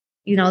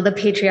 the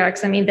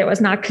patriarchs, there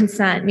was not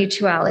consent,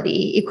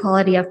 mutuality,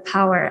 equality of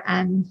power.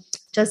 And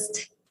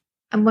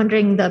I'm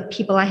wondering the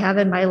people I have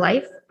in my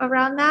life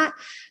around that,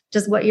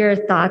 just what your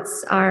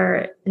thoughts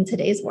are in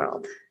today's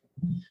world.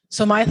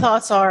 So my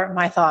thoughts are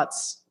my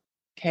thoughts.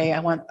 Okay,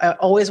 I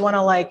always want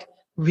to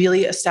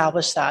really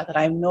establish that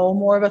I'm no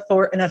more of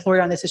an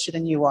authority on this issue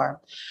than you are.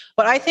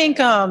 But I think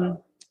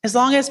as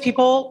long as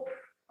people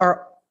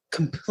are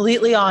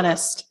completely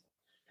honest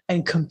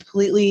and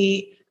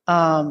completely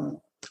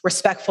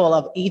respectful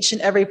of each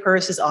and every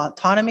person's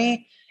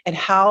autonomy and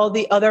how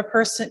the other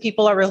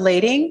people are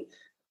relating,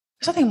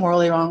 there's nothing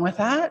morally wrong with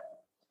that.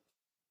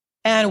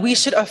 And we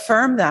should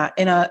affirm that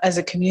as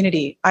a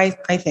community. I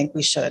think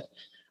we should.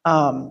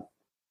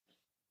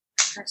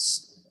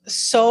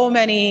 So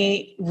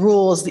many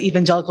rules the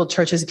evangelical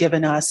church has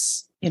given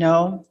us,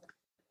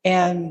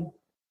 and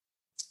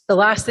the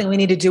last thing we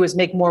need to do is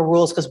make more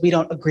rules because we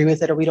don't agree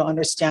with it or we don't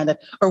understand it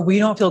or we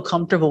don't feel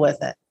comfortable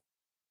with it.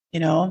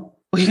 Well,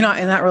 you're not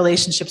in that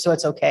relationship, so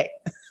it's okay.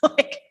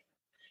 But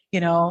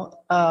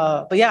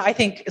yeah, I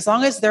think as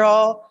long as they're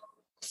all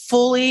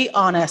fully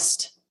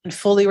honest and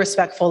fully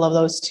respectful of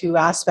those two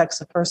aspects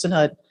of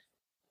personhood,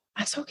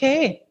 that's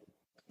okay.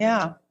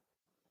 Yeah.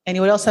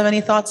 Anyone else have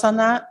any thoughts on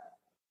that?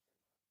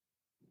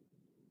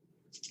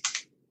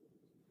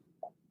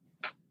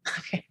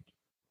 Okay.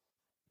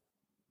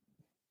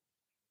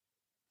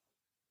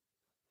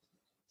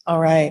 All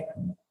right.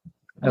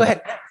 Go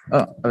ahead.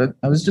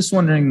 I was just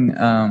wondering,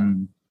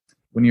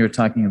 when you were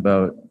talking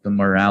about the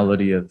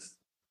morality of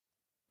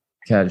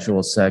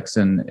casual sex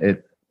and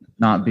it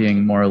not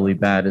being morally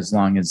bad as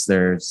long as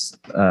there's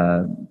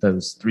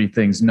those three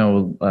things,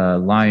 no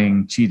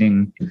lying,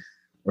 cheating,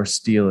 or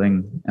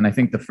stealing. And I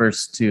think the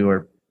first two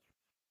are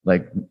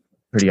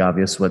pretty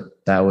obvious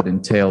what that would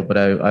entail, but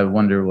I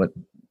wonder what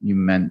you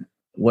meant.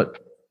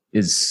 What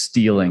is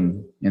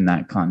stealing in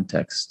that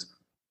context?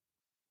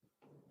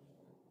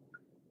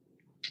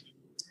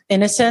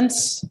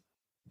 Innocence,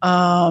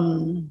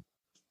 a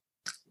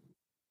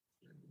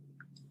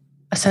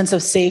sense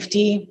of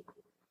safety.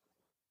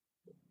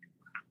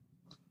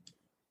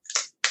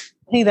 I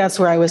think that's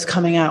where I was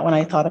coming at when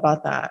I thought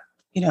about that.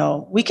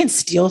 We can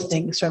steal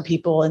things from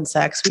people in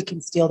sex. We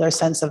can steal their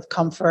sense of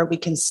comfort. We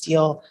can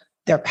steal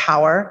their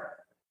power.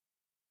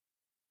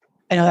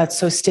 I know that's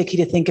so sticky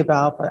to think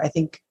about, but I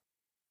think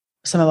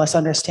some of us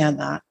understand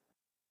that.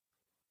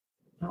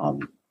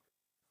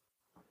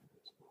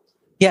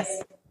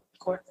 Yes, of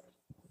course.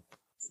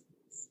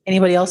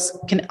 Anybody else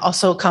can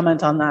also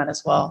comment on that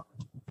as well.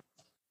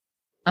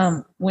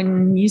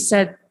 When you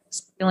said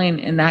stealing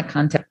in that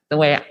context, the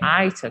way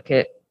I took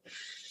it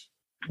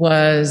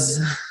was,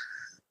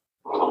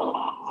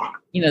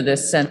 the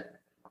sense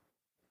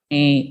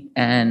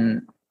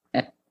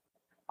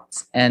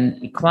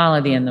and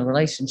equality in the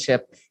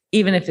relationship,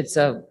 even if it's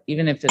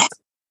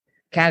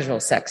casual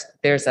sex,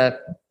 there's a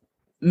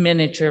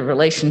miniature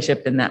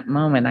relationship in that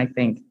moment. I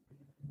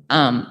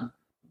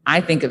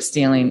think of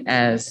stealing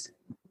as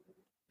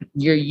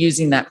you're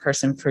using that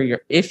person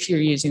if you're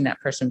using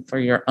that person for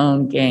your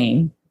own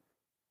gain,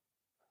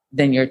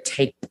 then you're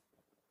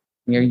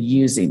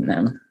using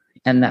them.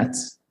 And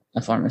that's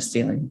a form of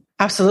stealing.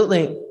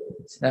 Absolutely.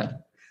 So,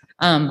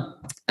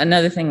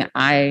 another thing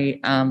I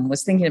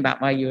was thinking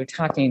about while you were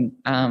talking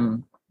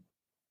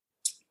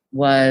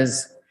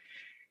was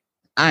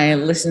I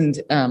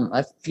listened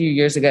a few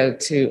years ago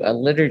to a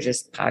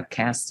liturgist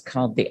podcast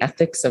called The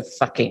Ethics of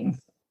Fucking.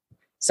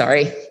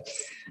 Sorry.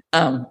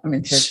 I'm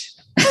in church.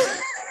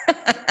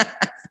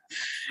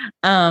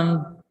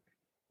 And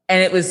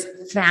it was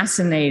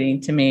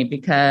fascinating to me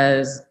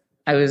because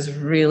I was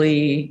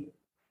really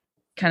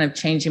kind of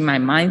changing my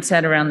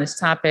mindset around this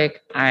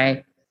topic.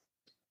 I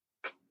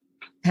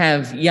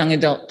have young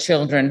adult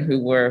children who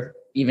were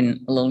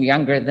even a little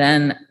younger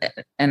then.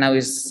 And I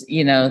was,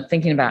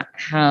 thinking about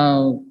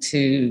how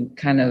to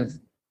kind of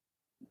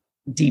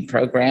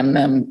deprogram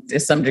them to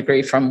some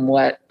degree from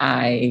what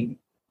I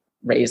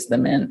raised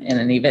them in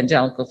an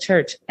evangelical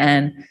church.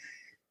 And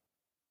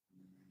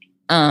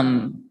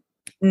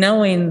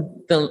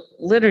knowing the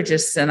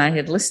liturgists, and I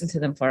had listened to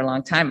them for a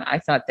long time, I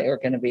thought they were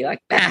going to be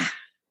like,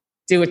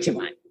 do what you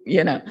want,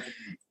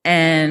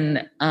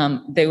 And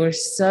they were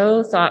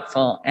so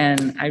thoughtful,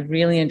 and I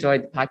really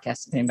enjoyed the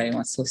podcast if anybody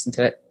wants to listen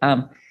to it.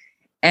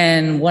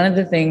 And one of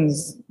the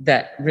things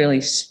that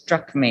really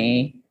struck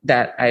me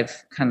that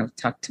I've kind of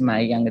talked to my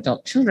young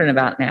adult children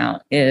about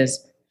now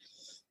is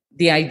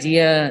the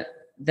idea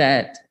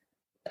that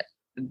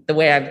the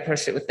way I've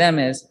approached it with them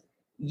is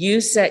you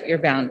set your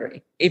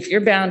boundary. If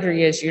your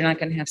boundary is you're not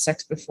going to have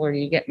sex before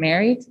you get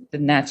married,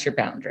 then that's your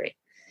boundary.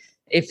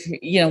 If,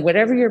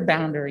 whatever your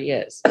boundary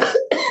is,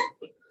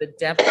 the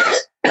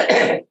depth,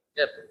 the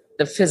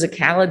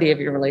physicality of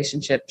your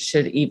relationship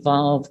should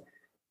evolve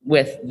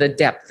with the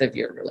depth of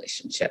your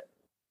relationship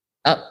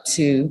up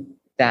to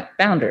that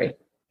boundary.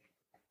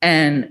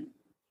 And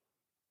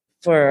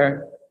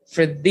for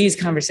these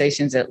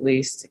conversations, at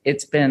least,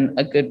 it's been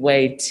a good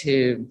way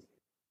to,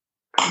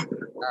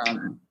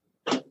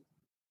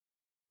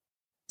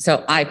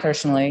 so I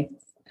personally,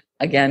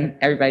 again,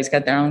 everybody's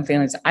got their own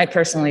feelings. I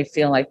personally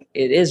feel like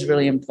it is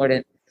really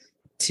important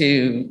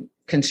to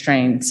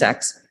constrain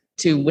sex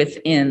to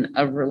within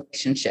a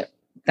relationship.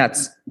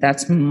 That's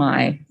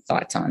my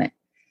thoughts on it.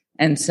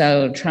 And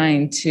so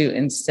trying to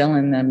instill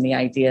in them the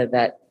idea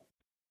that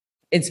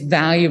it's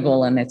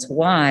valuable and it's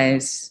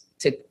wise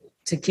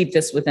to keep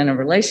this within a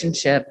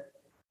relationship,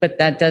 but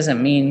that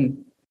doesn't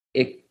mean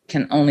it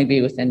can only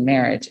be within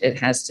marriage. It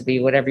has to be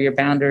whatever your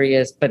boundary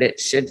is, but it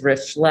should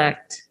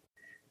reflect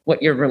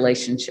what your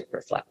relationship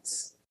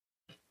reflects.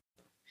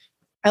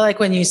 I like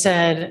when you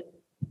said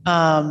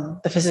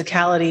the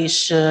physicality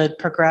should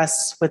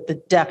progress with the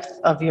depth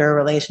of your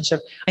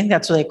relationship. I think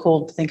that's really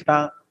cool to think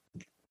about.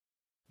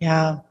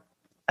 Yeah,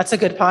 that's a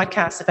good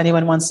podcast if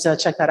anyone wants to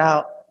check that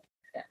out.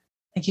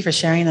 Thank you for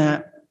sharing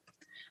that.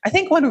 I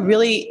think one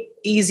really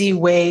easy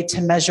way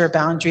to measure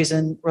boundaries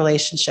in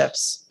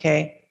relationships,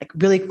 okay, like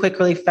really quick,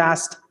 really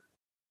fast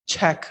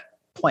check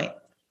point,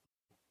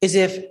 is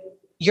if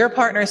your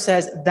partner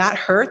says that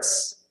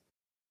hurts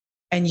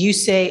and you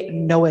say,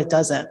 no, it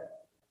doesn't.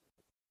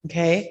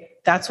 Okay.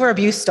 That's where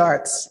abuse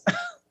starts. Okay.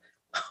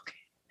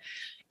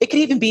 It could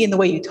even be in the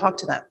way you talk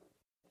to them.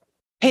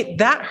 Hey,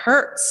 that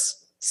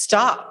hurts.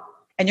 Stop.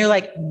 And you're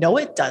like, no,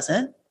 it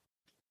doesn't.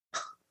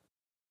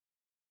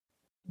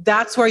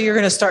 That's where you're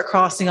going to start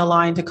crossing a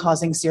line to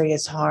causing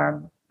serious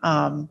harm.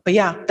 But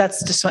yeah,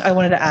 that's just, I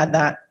wanted to add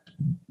that.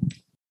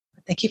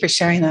 Thank you for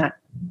sharing that.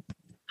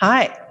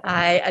 Hi.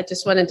 I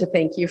just wanted to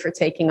thank you for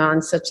taking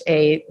on such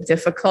a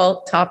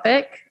difficult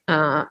topic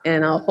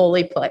in a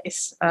holy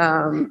place.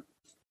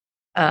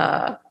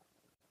 I've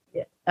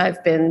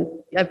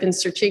been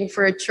searching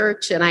for a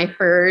church, and I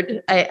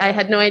heard, I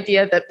had no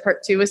idea that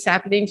part 2 was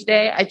happening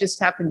today. I just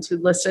happened to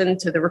listen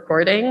to the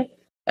recording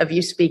of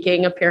you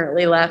speaking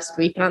apparently last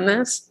week on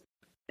this.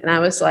 And I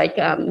was like,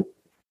 any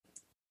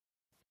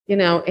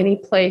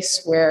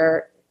place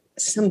where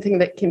something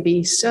that can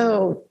be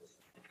so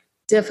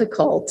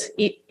difficult,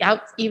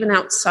 even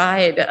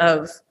outside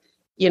of,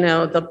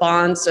 the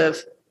bonds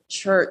of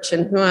church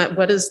and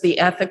what is the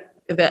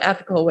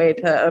ethical way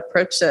to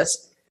approach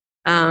this,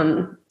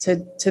 to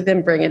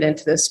then bring it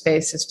into this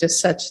space is just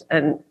such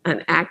an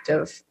act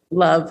of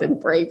love and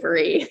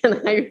bravery.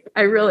 And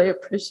I really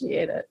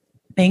appreciate it.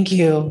 Thank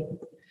you.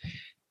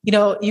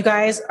 You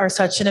guys are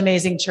such an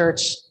amazing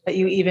church that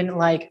you even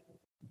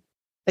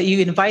that you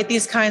invite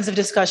these kinds of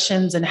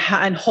discussions and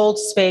hold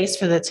space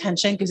for the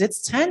tension, because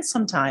it's tense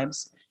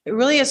sometimes. It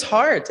really is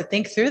hard to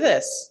think through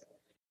this.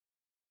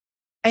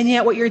 And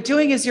yet what you're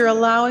doing is you're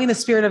allowing the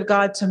Spirit of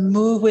God to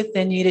move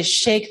within you, to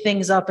shake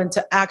things up and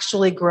to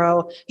actually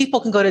grow. People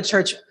can go to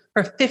church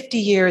for 50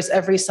 years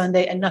every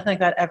Sunday and nothing like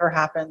that ever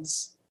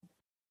happens.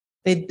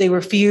 They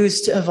refuse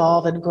to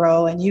evolve and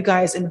grow, and you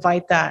guys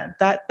invite that.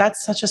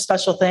 That's such a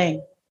special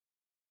thing.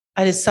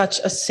 That is such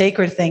a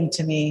sacred thing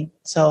to me.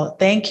 So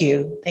thank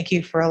you. Thank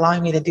you for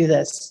allowing me to do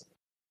this.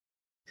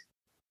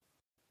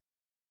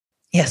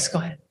 Yes, go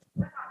ahead.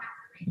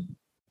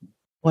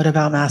 What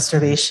about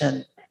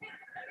masturbation?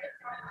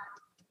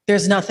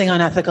 There's nothing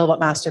unethical about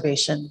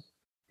masturbation.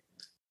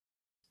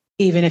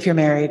 Even if you're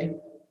married,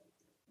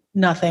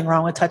 nothing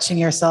wrong with touching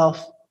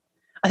yourself.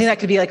 I think that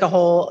could be like a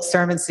whole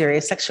sermon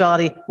series,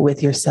 sexuality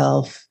with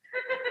yourself.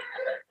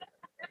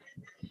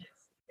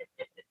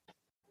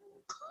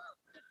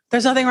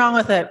 There's nothing wrong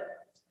with it.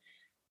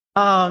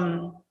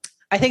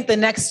 I think the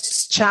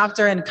next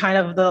chapter and kind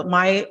of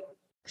my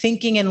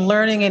thinking and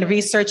learning and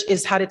research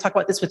is how to talk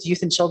about this with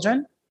youth and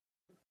children,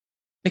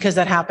 because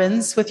that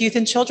happens with youth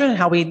and children, and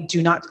how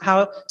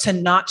to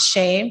not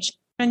shame children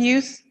and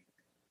youth,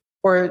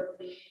 or,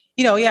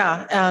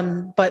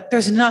 but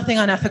there's nothing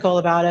unethical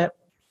about it,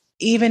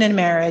 even in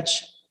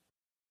marriage.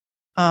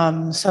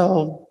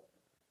 So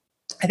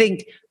I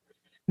think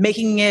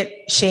making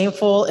it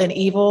shameful and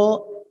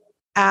evil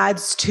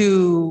adds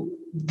to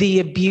the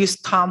abuse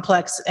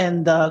complex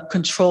and the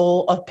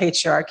control of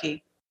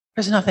patriarchy.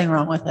 There's nothing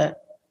wrong with it.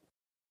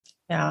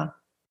 Yeah.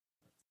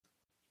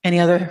 Any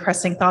other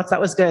pressing thoughts? That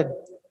was good.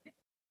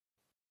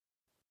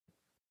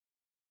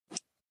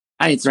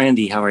 Hi, it's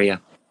Randy. How are you?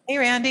 Hey,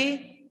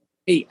 Randy.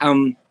 Hey,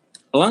 a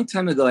long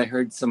time ago, I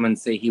heard someone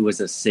say he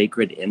was a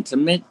sacred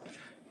intimate.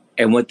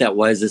 And what that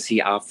was is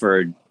he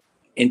offered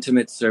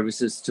intimate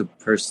services to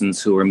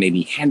persons who were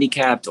maybe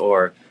handicapped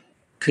or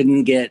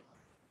couldn't get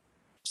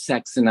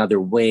sex in other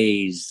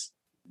ways.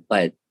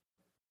 But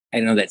I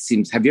know that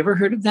seems, have you ever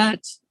heard of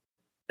that?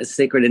 A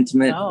sacred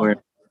intimate? No.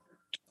 Where,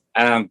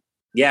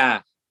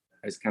 yeah,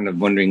 I was kind of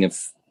wondering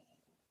if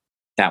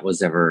that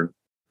was ever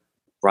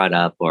brought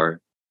up, or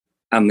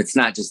it's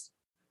not just,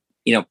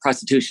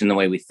 prostitution the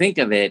way we think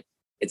of it.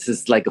 It's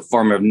just like a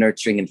form of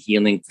nurturing and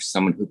healing for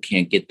someone who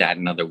can't get that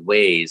in other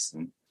ways.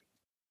 And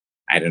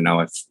I don't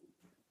know if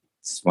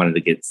just wanted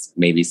to get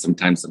maybe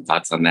sometimes some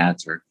thoughts on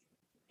that, or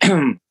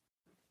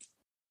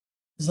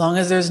As long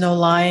as there's no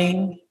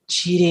lying,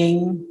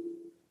 cheating,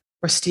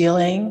 or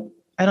stealing,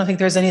 I don't think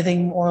there's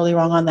anything morally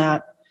wrong on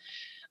that.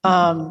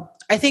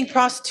 I think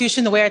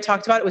prostitution, the way I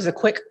talked about it, was a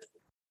quick,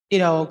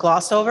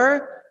 gloss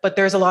over, but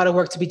there's a lot of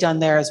work to be done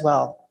there as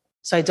well.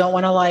 So I don't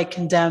want to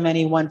condemn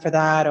anyone for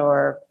that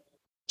or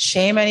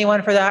shame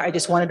anyone for that. I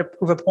just wanted to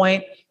prove a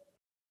point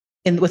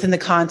within the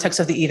context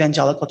of the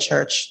evangelical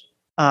church.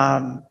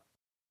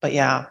 But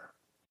yeah.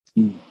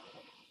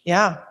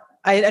 Yeah.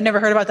 I never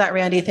heard about that,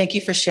 Randy. Thank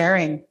you for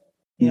sharing.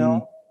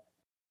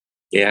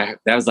 Yeah,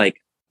 that was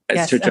like,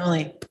 Yes, church.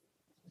 Emily.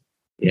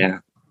 Yeah,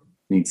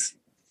 thanks.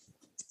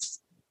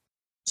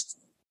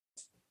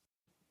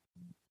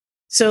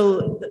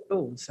 So,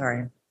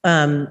 sorry.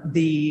 I'm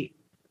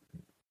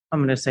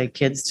going to say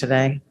kids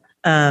today,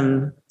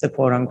 the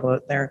quote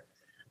unquote there.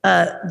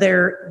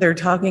 They're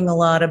talking a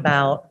lot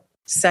about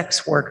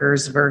sex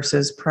workers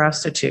versus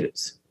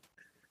prostitutes,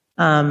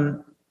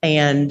 and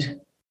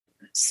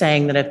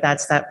saying that if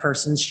that's that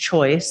person's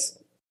choice,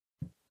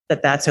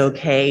 that's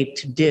okay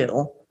to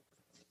do.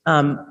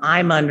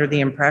 I'm under the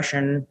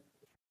impression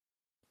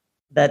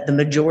that the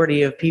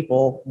majority of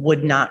people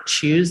would not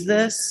choose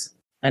this,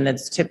 and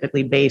it's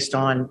typically based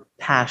on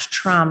past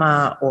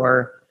trauma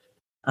or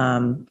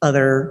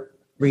other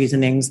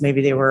reasonings.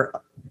 Maybe they were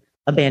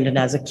abandoned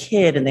as a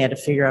kid and they had to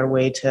figure out a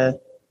way to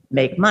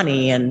make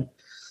money. And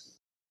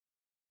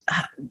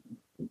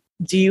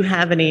do you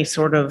have any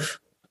sort of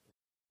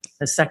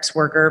the sex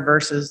worker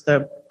versus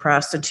the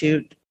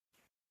prostitute?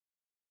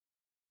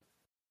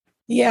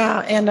 Yeah.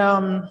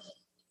 And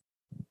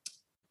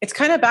it's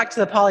kind of back to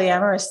the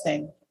polyamorous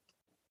thing.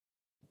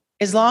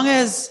 As long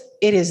as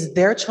it is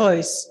their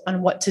choice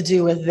on what to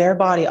do with their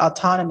body,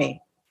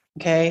 autonomy,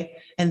 okay,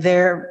 and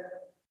they're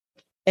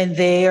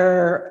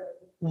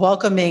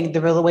welcoming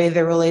the way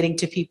they're relating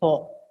to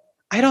people,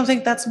 I don't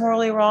think that's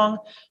morally wrong.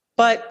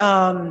 But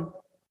I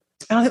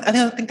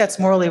don't think that's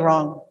morally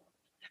wrong.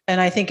 And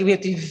I think we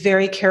have to be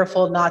very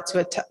careful not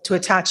to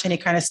attach any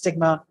kind of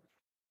stigma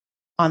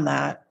on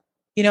that.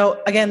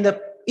 Again,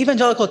 the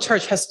evangelical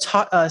church has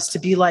taught us to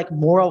be like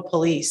moral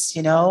police,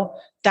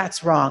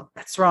 that's wrong,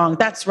 that's wrong,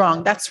 that's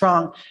wrong, that's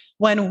wrong.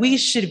 When we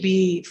should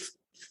be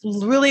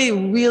really,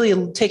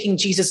 really taking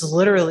Jesus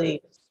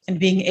literally and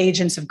being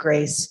agents of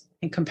grace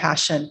and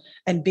compassion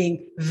and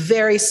being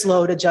very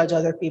slow to judge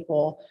other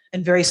people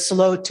and very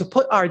slow to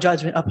put our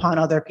judgment upon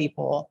other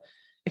people.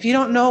 If you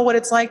don't know what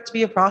it's like to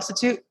be a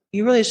prostitute,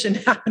 you really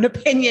shouldn't have an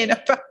opinion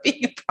about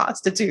being a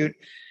prostitute,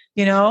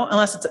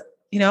 unless it's,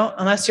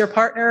 unless your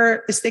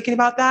partner is thinking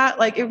about that,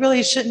 it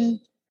really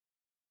shouldn't.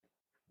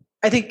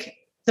 I think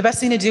the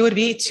best thing to do would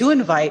be to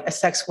invite a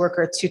sex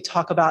worker to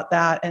talk about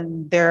that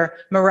and their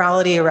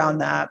morality around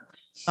that.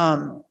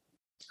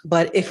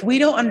 But if we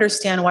don't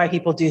understand why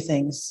people do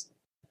things,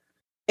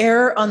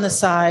 err on the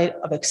side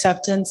of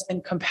acceptance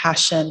and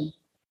compassion,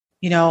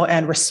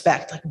 and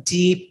respect,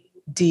 deep,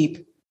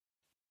 deep,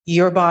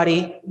 your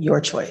body,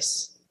 your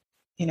choice,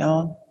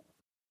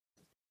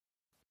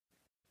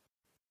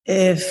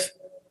 If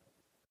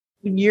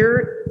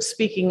you're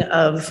speaking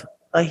of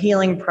a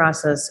healing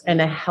process in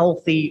a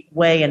healthy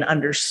way and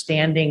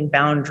understanding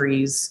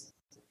boundaries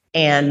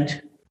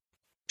and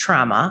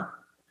trauma,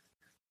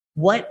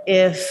 what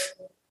if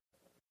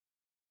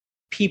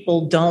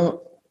people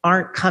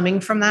aren't coming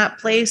from that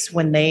place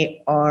when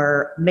they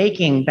are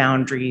making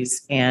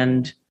boundaries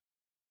and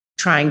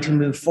trying to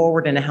move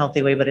forward in a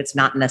healthy way, but it's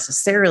not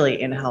necessarily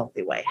in a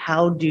healthy way?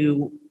 How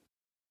do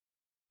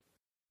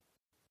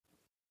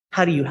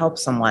you help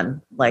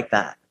someone like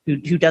that who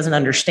doesn't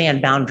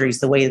understand boundaries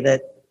the way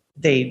that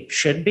they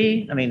should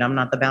be? I mean, I'm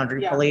not the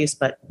boundary police,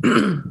 but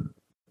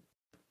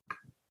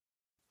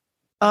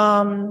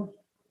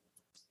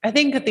I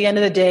think at the end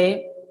of the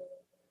day,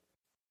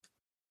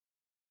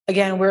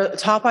 again, we're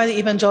taught by the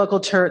evangelical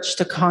church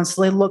to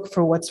constantly look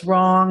for what's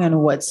wrong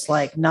and what's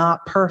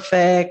not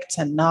perfect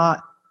and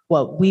not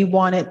what we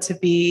want it to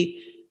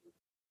be.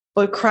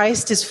 But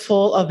Christ is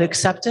full of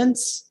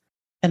acceptance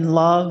and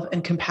love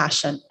and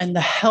compassion. And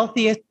the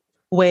healthiest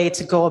way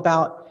to go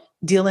about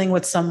dealing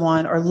with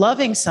someone or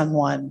loving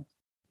someone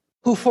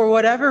who, for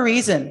whatever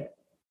reason,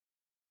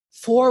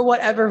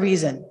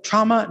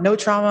 trauma, no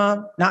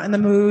trauma, not in the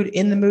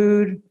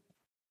mood,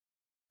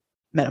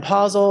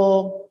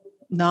 menopausal,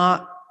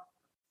 not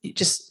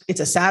just,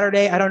 it's a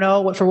Saturday, I don't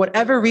know, for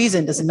whatever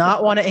reason, does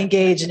not want to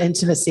engage in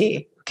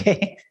intimacy.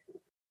 Okay.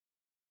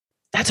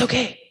 That's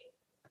okay.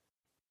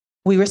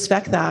 We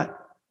respect that.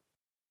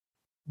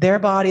 Their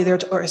body, their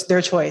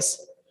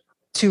choice.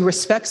 To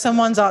respect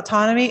someone's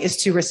autonomy is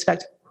to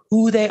respect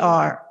who they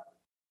are,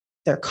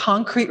 their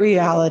concrete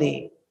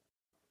reality,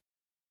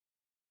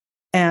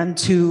 and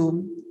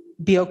to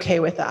be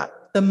okay with that.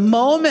 The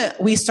moment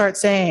we start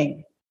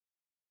saying,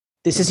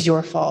 this is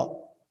your fault,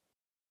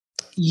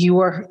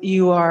 you're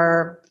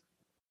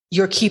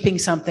keeping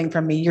something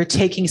from me, you're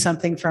taking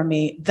something from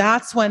me,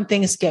 that's when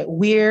things get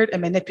weird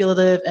and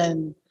manipulative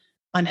and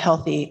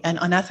unhealthy and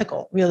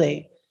unethical,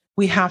 really.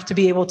 We have to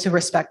be able to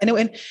respect.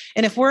 And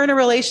if we're in a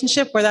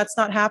relationship where that's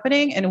not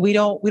happening and we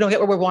don't get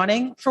what we're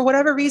wanting for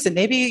whatever reason,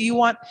 maybe you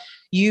want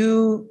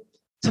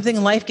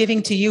something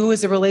life-giving to you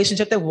is a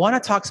relationship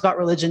that talks about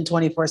religion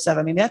 24/7.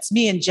 I mean, that's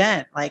me and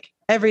Jen, like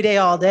every day,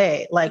 all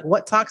day. Like,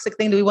 what toxic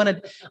thing do we want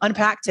to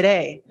unpack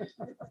today?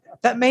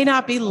 That may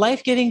not be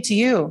life-giving to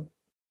you.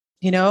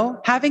 You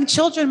know, having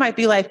children might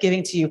be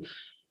life-giving to you,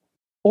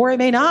 or it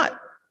may not.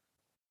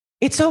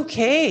 It's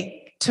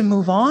okay to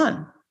move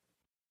on,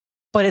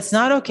 but it's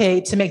not okay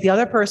to make the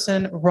other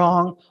person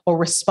wrong or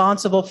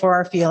responsible for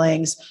our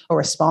feelings or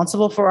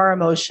responsible for our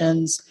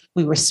emotions.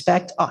 We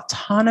respect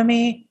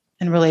autonomy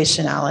and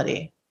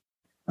relationality.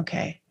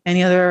 Okay.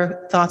 Any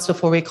other thoughts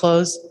before we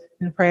close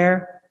in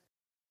prayer?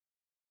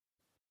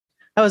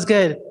 That was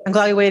good. I'm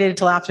glad we waited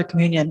until after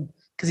communion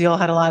because you all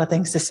had a lot of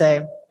things to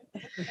say.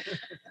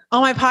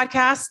 On my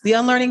podcast, the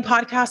Unlearning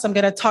Podcast, I'm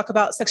going to talk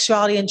about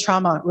sexuality and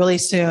trauma really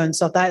soon.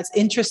 So if that's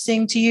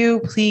interesting to you,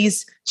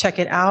 please check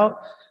it out.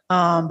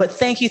 But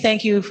thank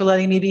you for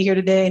letting me be here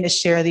today and to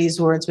share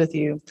these words with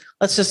you.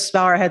 Let's just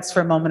bow our heads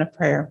for a moment of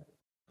prayer.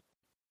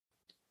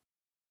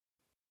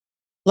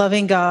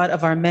 Loving God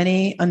of our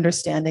many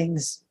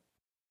understandings,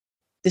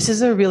 this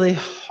is a really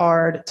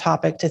hard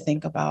topic to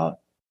think about.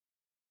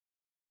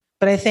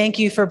 But I thank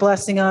you for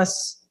blessing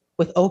us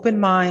with open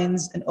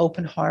minds and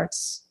open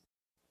hearts.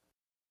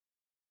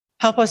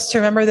 Help us to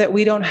remember that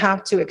we don't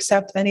have to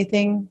accept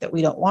anything that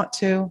we don't want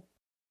to,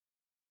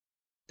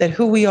 that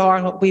who we are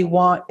and what we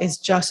want is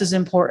just as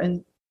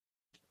important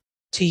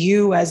to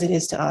you as it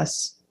is to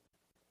us.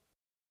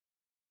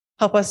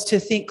 Help us to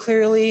think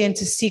clearly and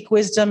to seek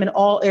wisdom in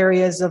all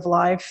areas of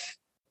life.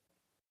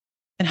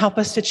 And help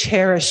us to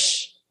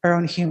cherish our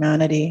own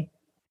humanity.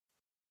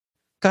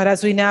 God,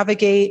 as we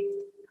navigate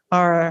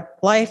our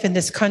life in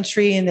this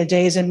country in the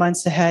days and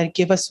months ahead,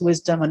 give us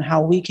wisdom on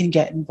how we can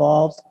get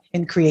involved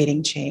in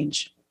creating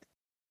change.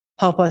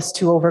 Help us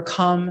to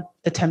overcome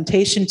the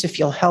temptation to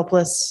feel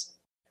helpless,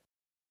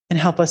 and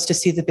help us to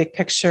see the big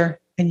picture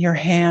in your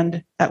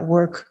hand at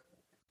work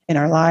in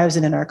our lives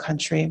and in our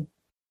country.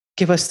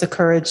 Give us the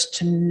courage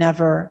to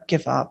never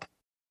give up.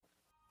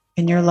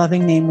 In your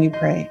loving name we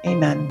pray.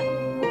 Amen.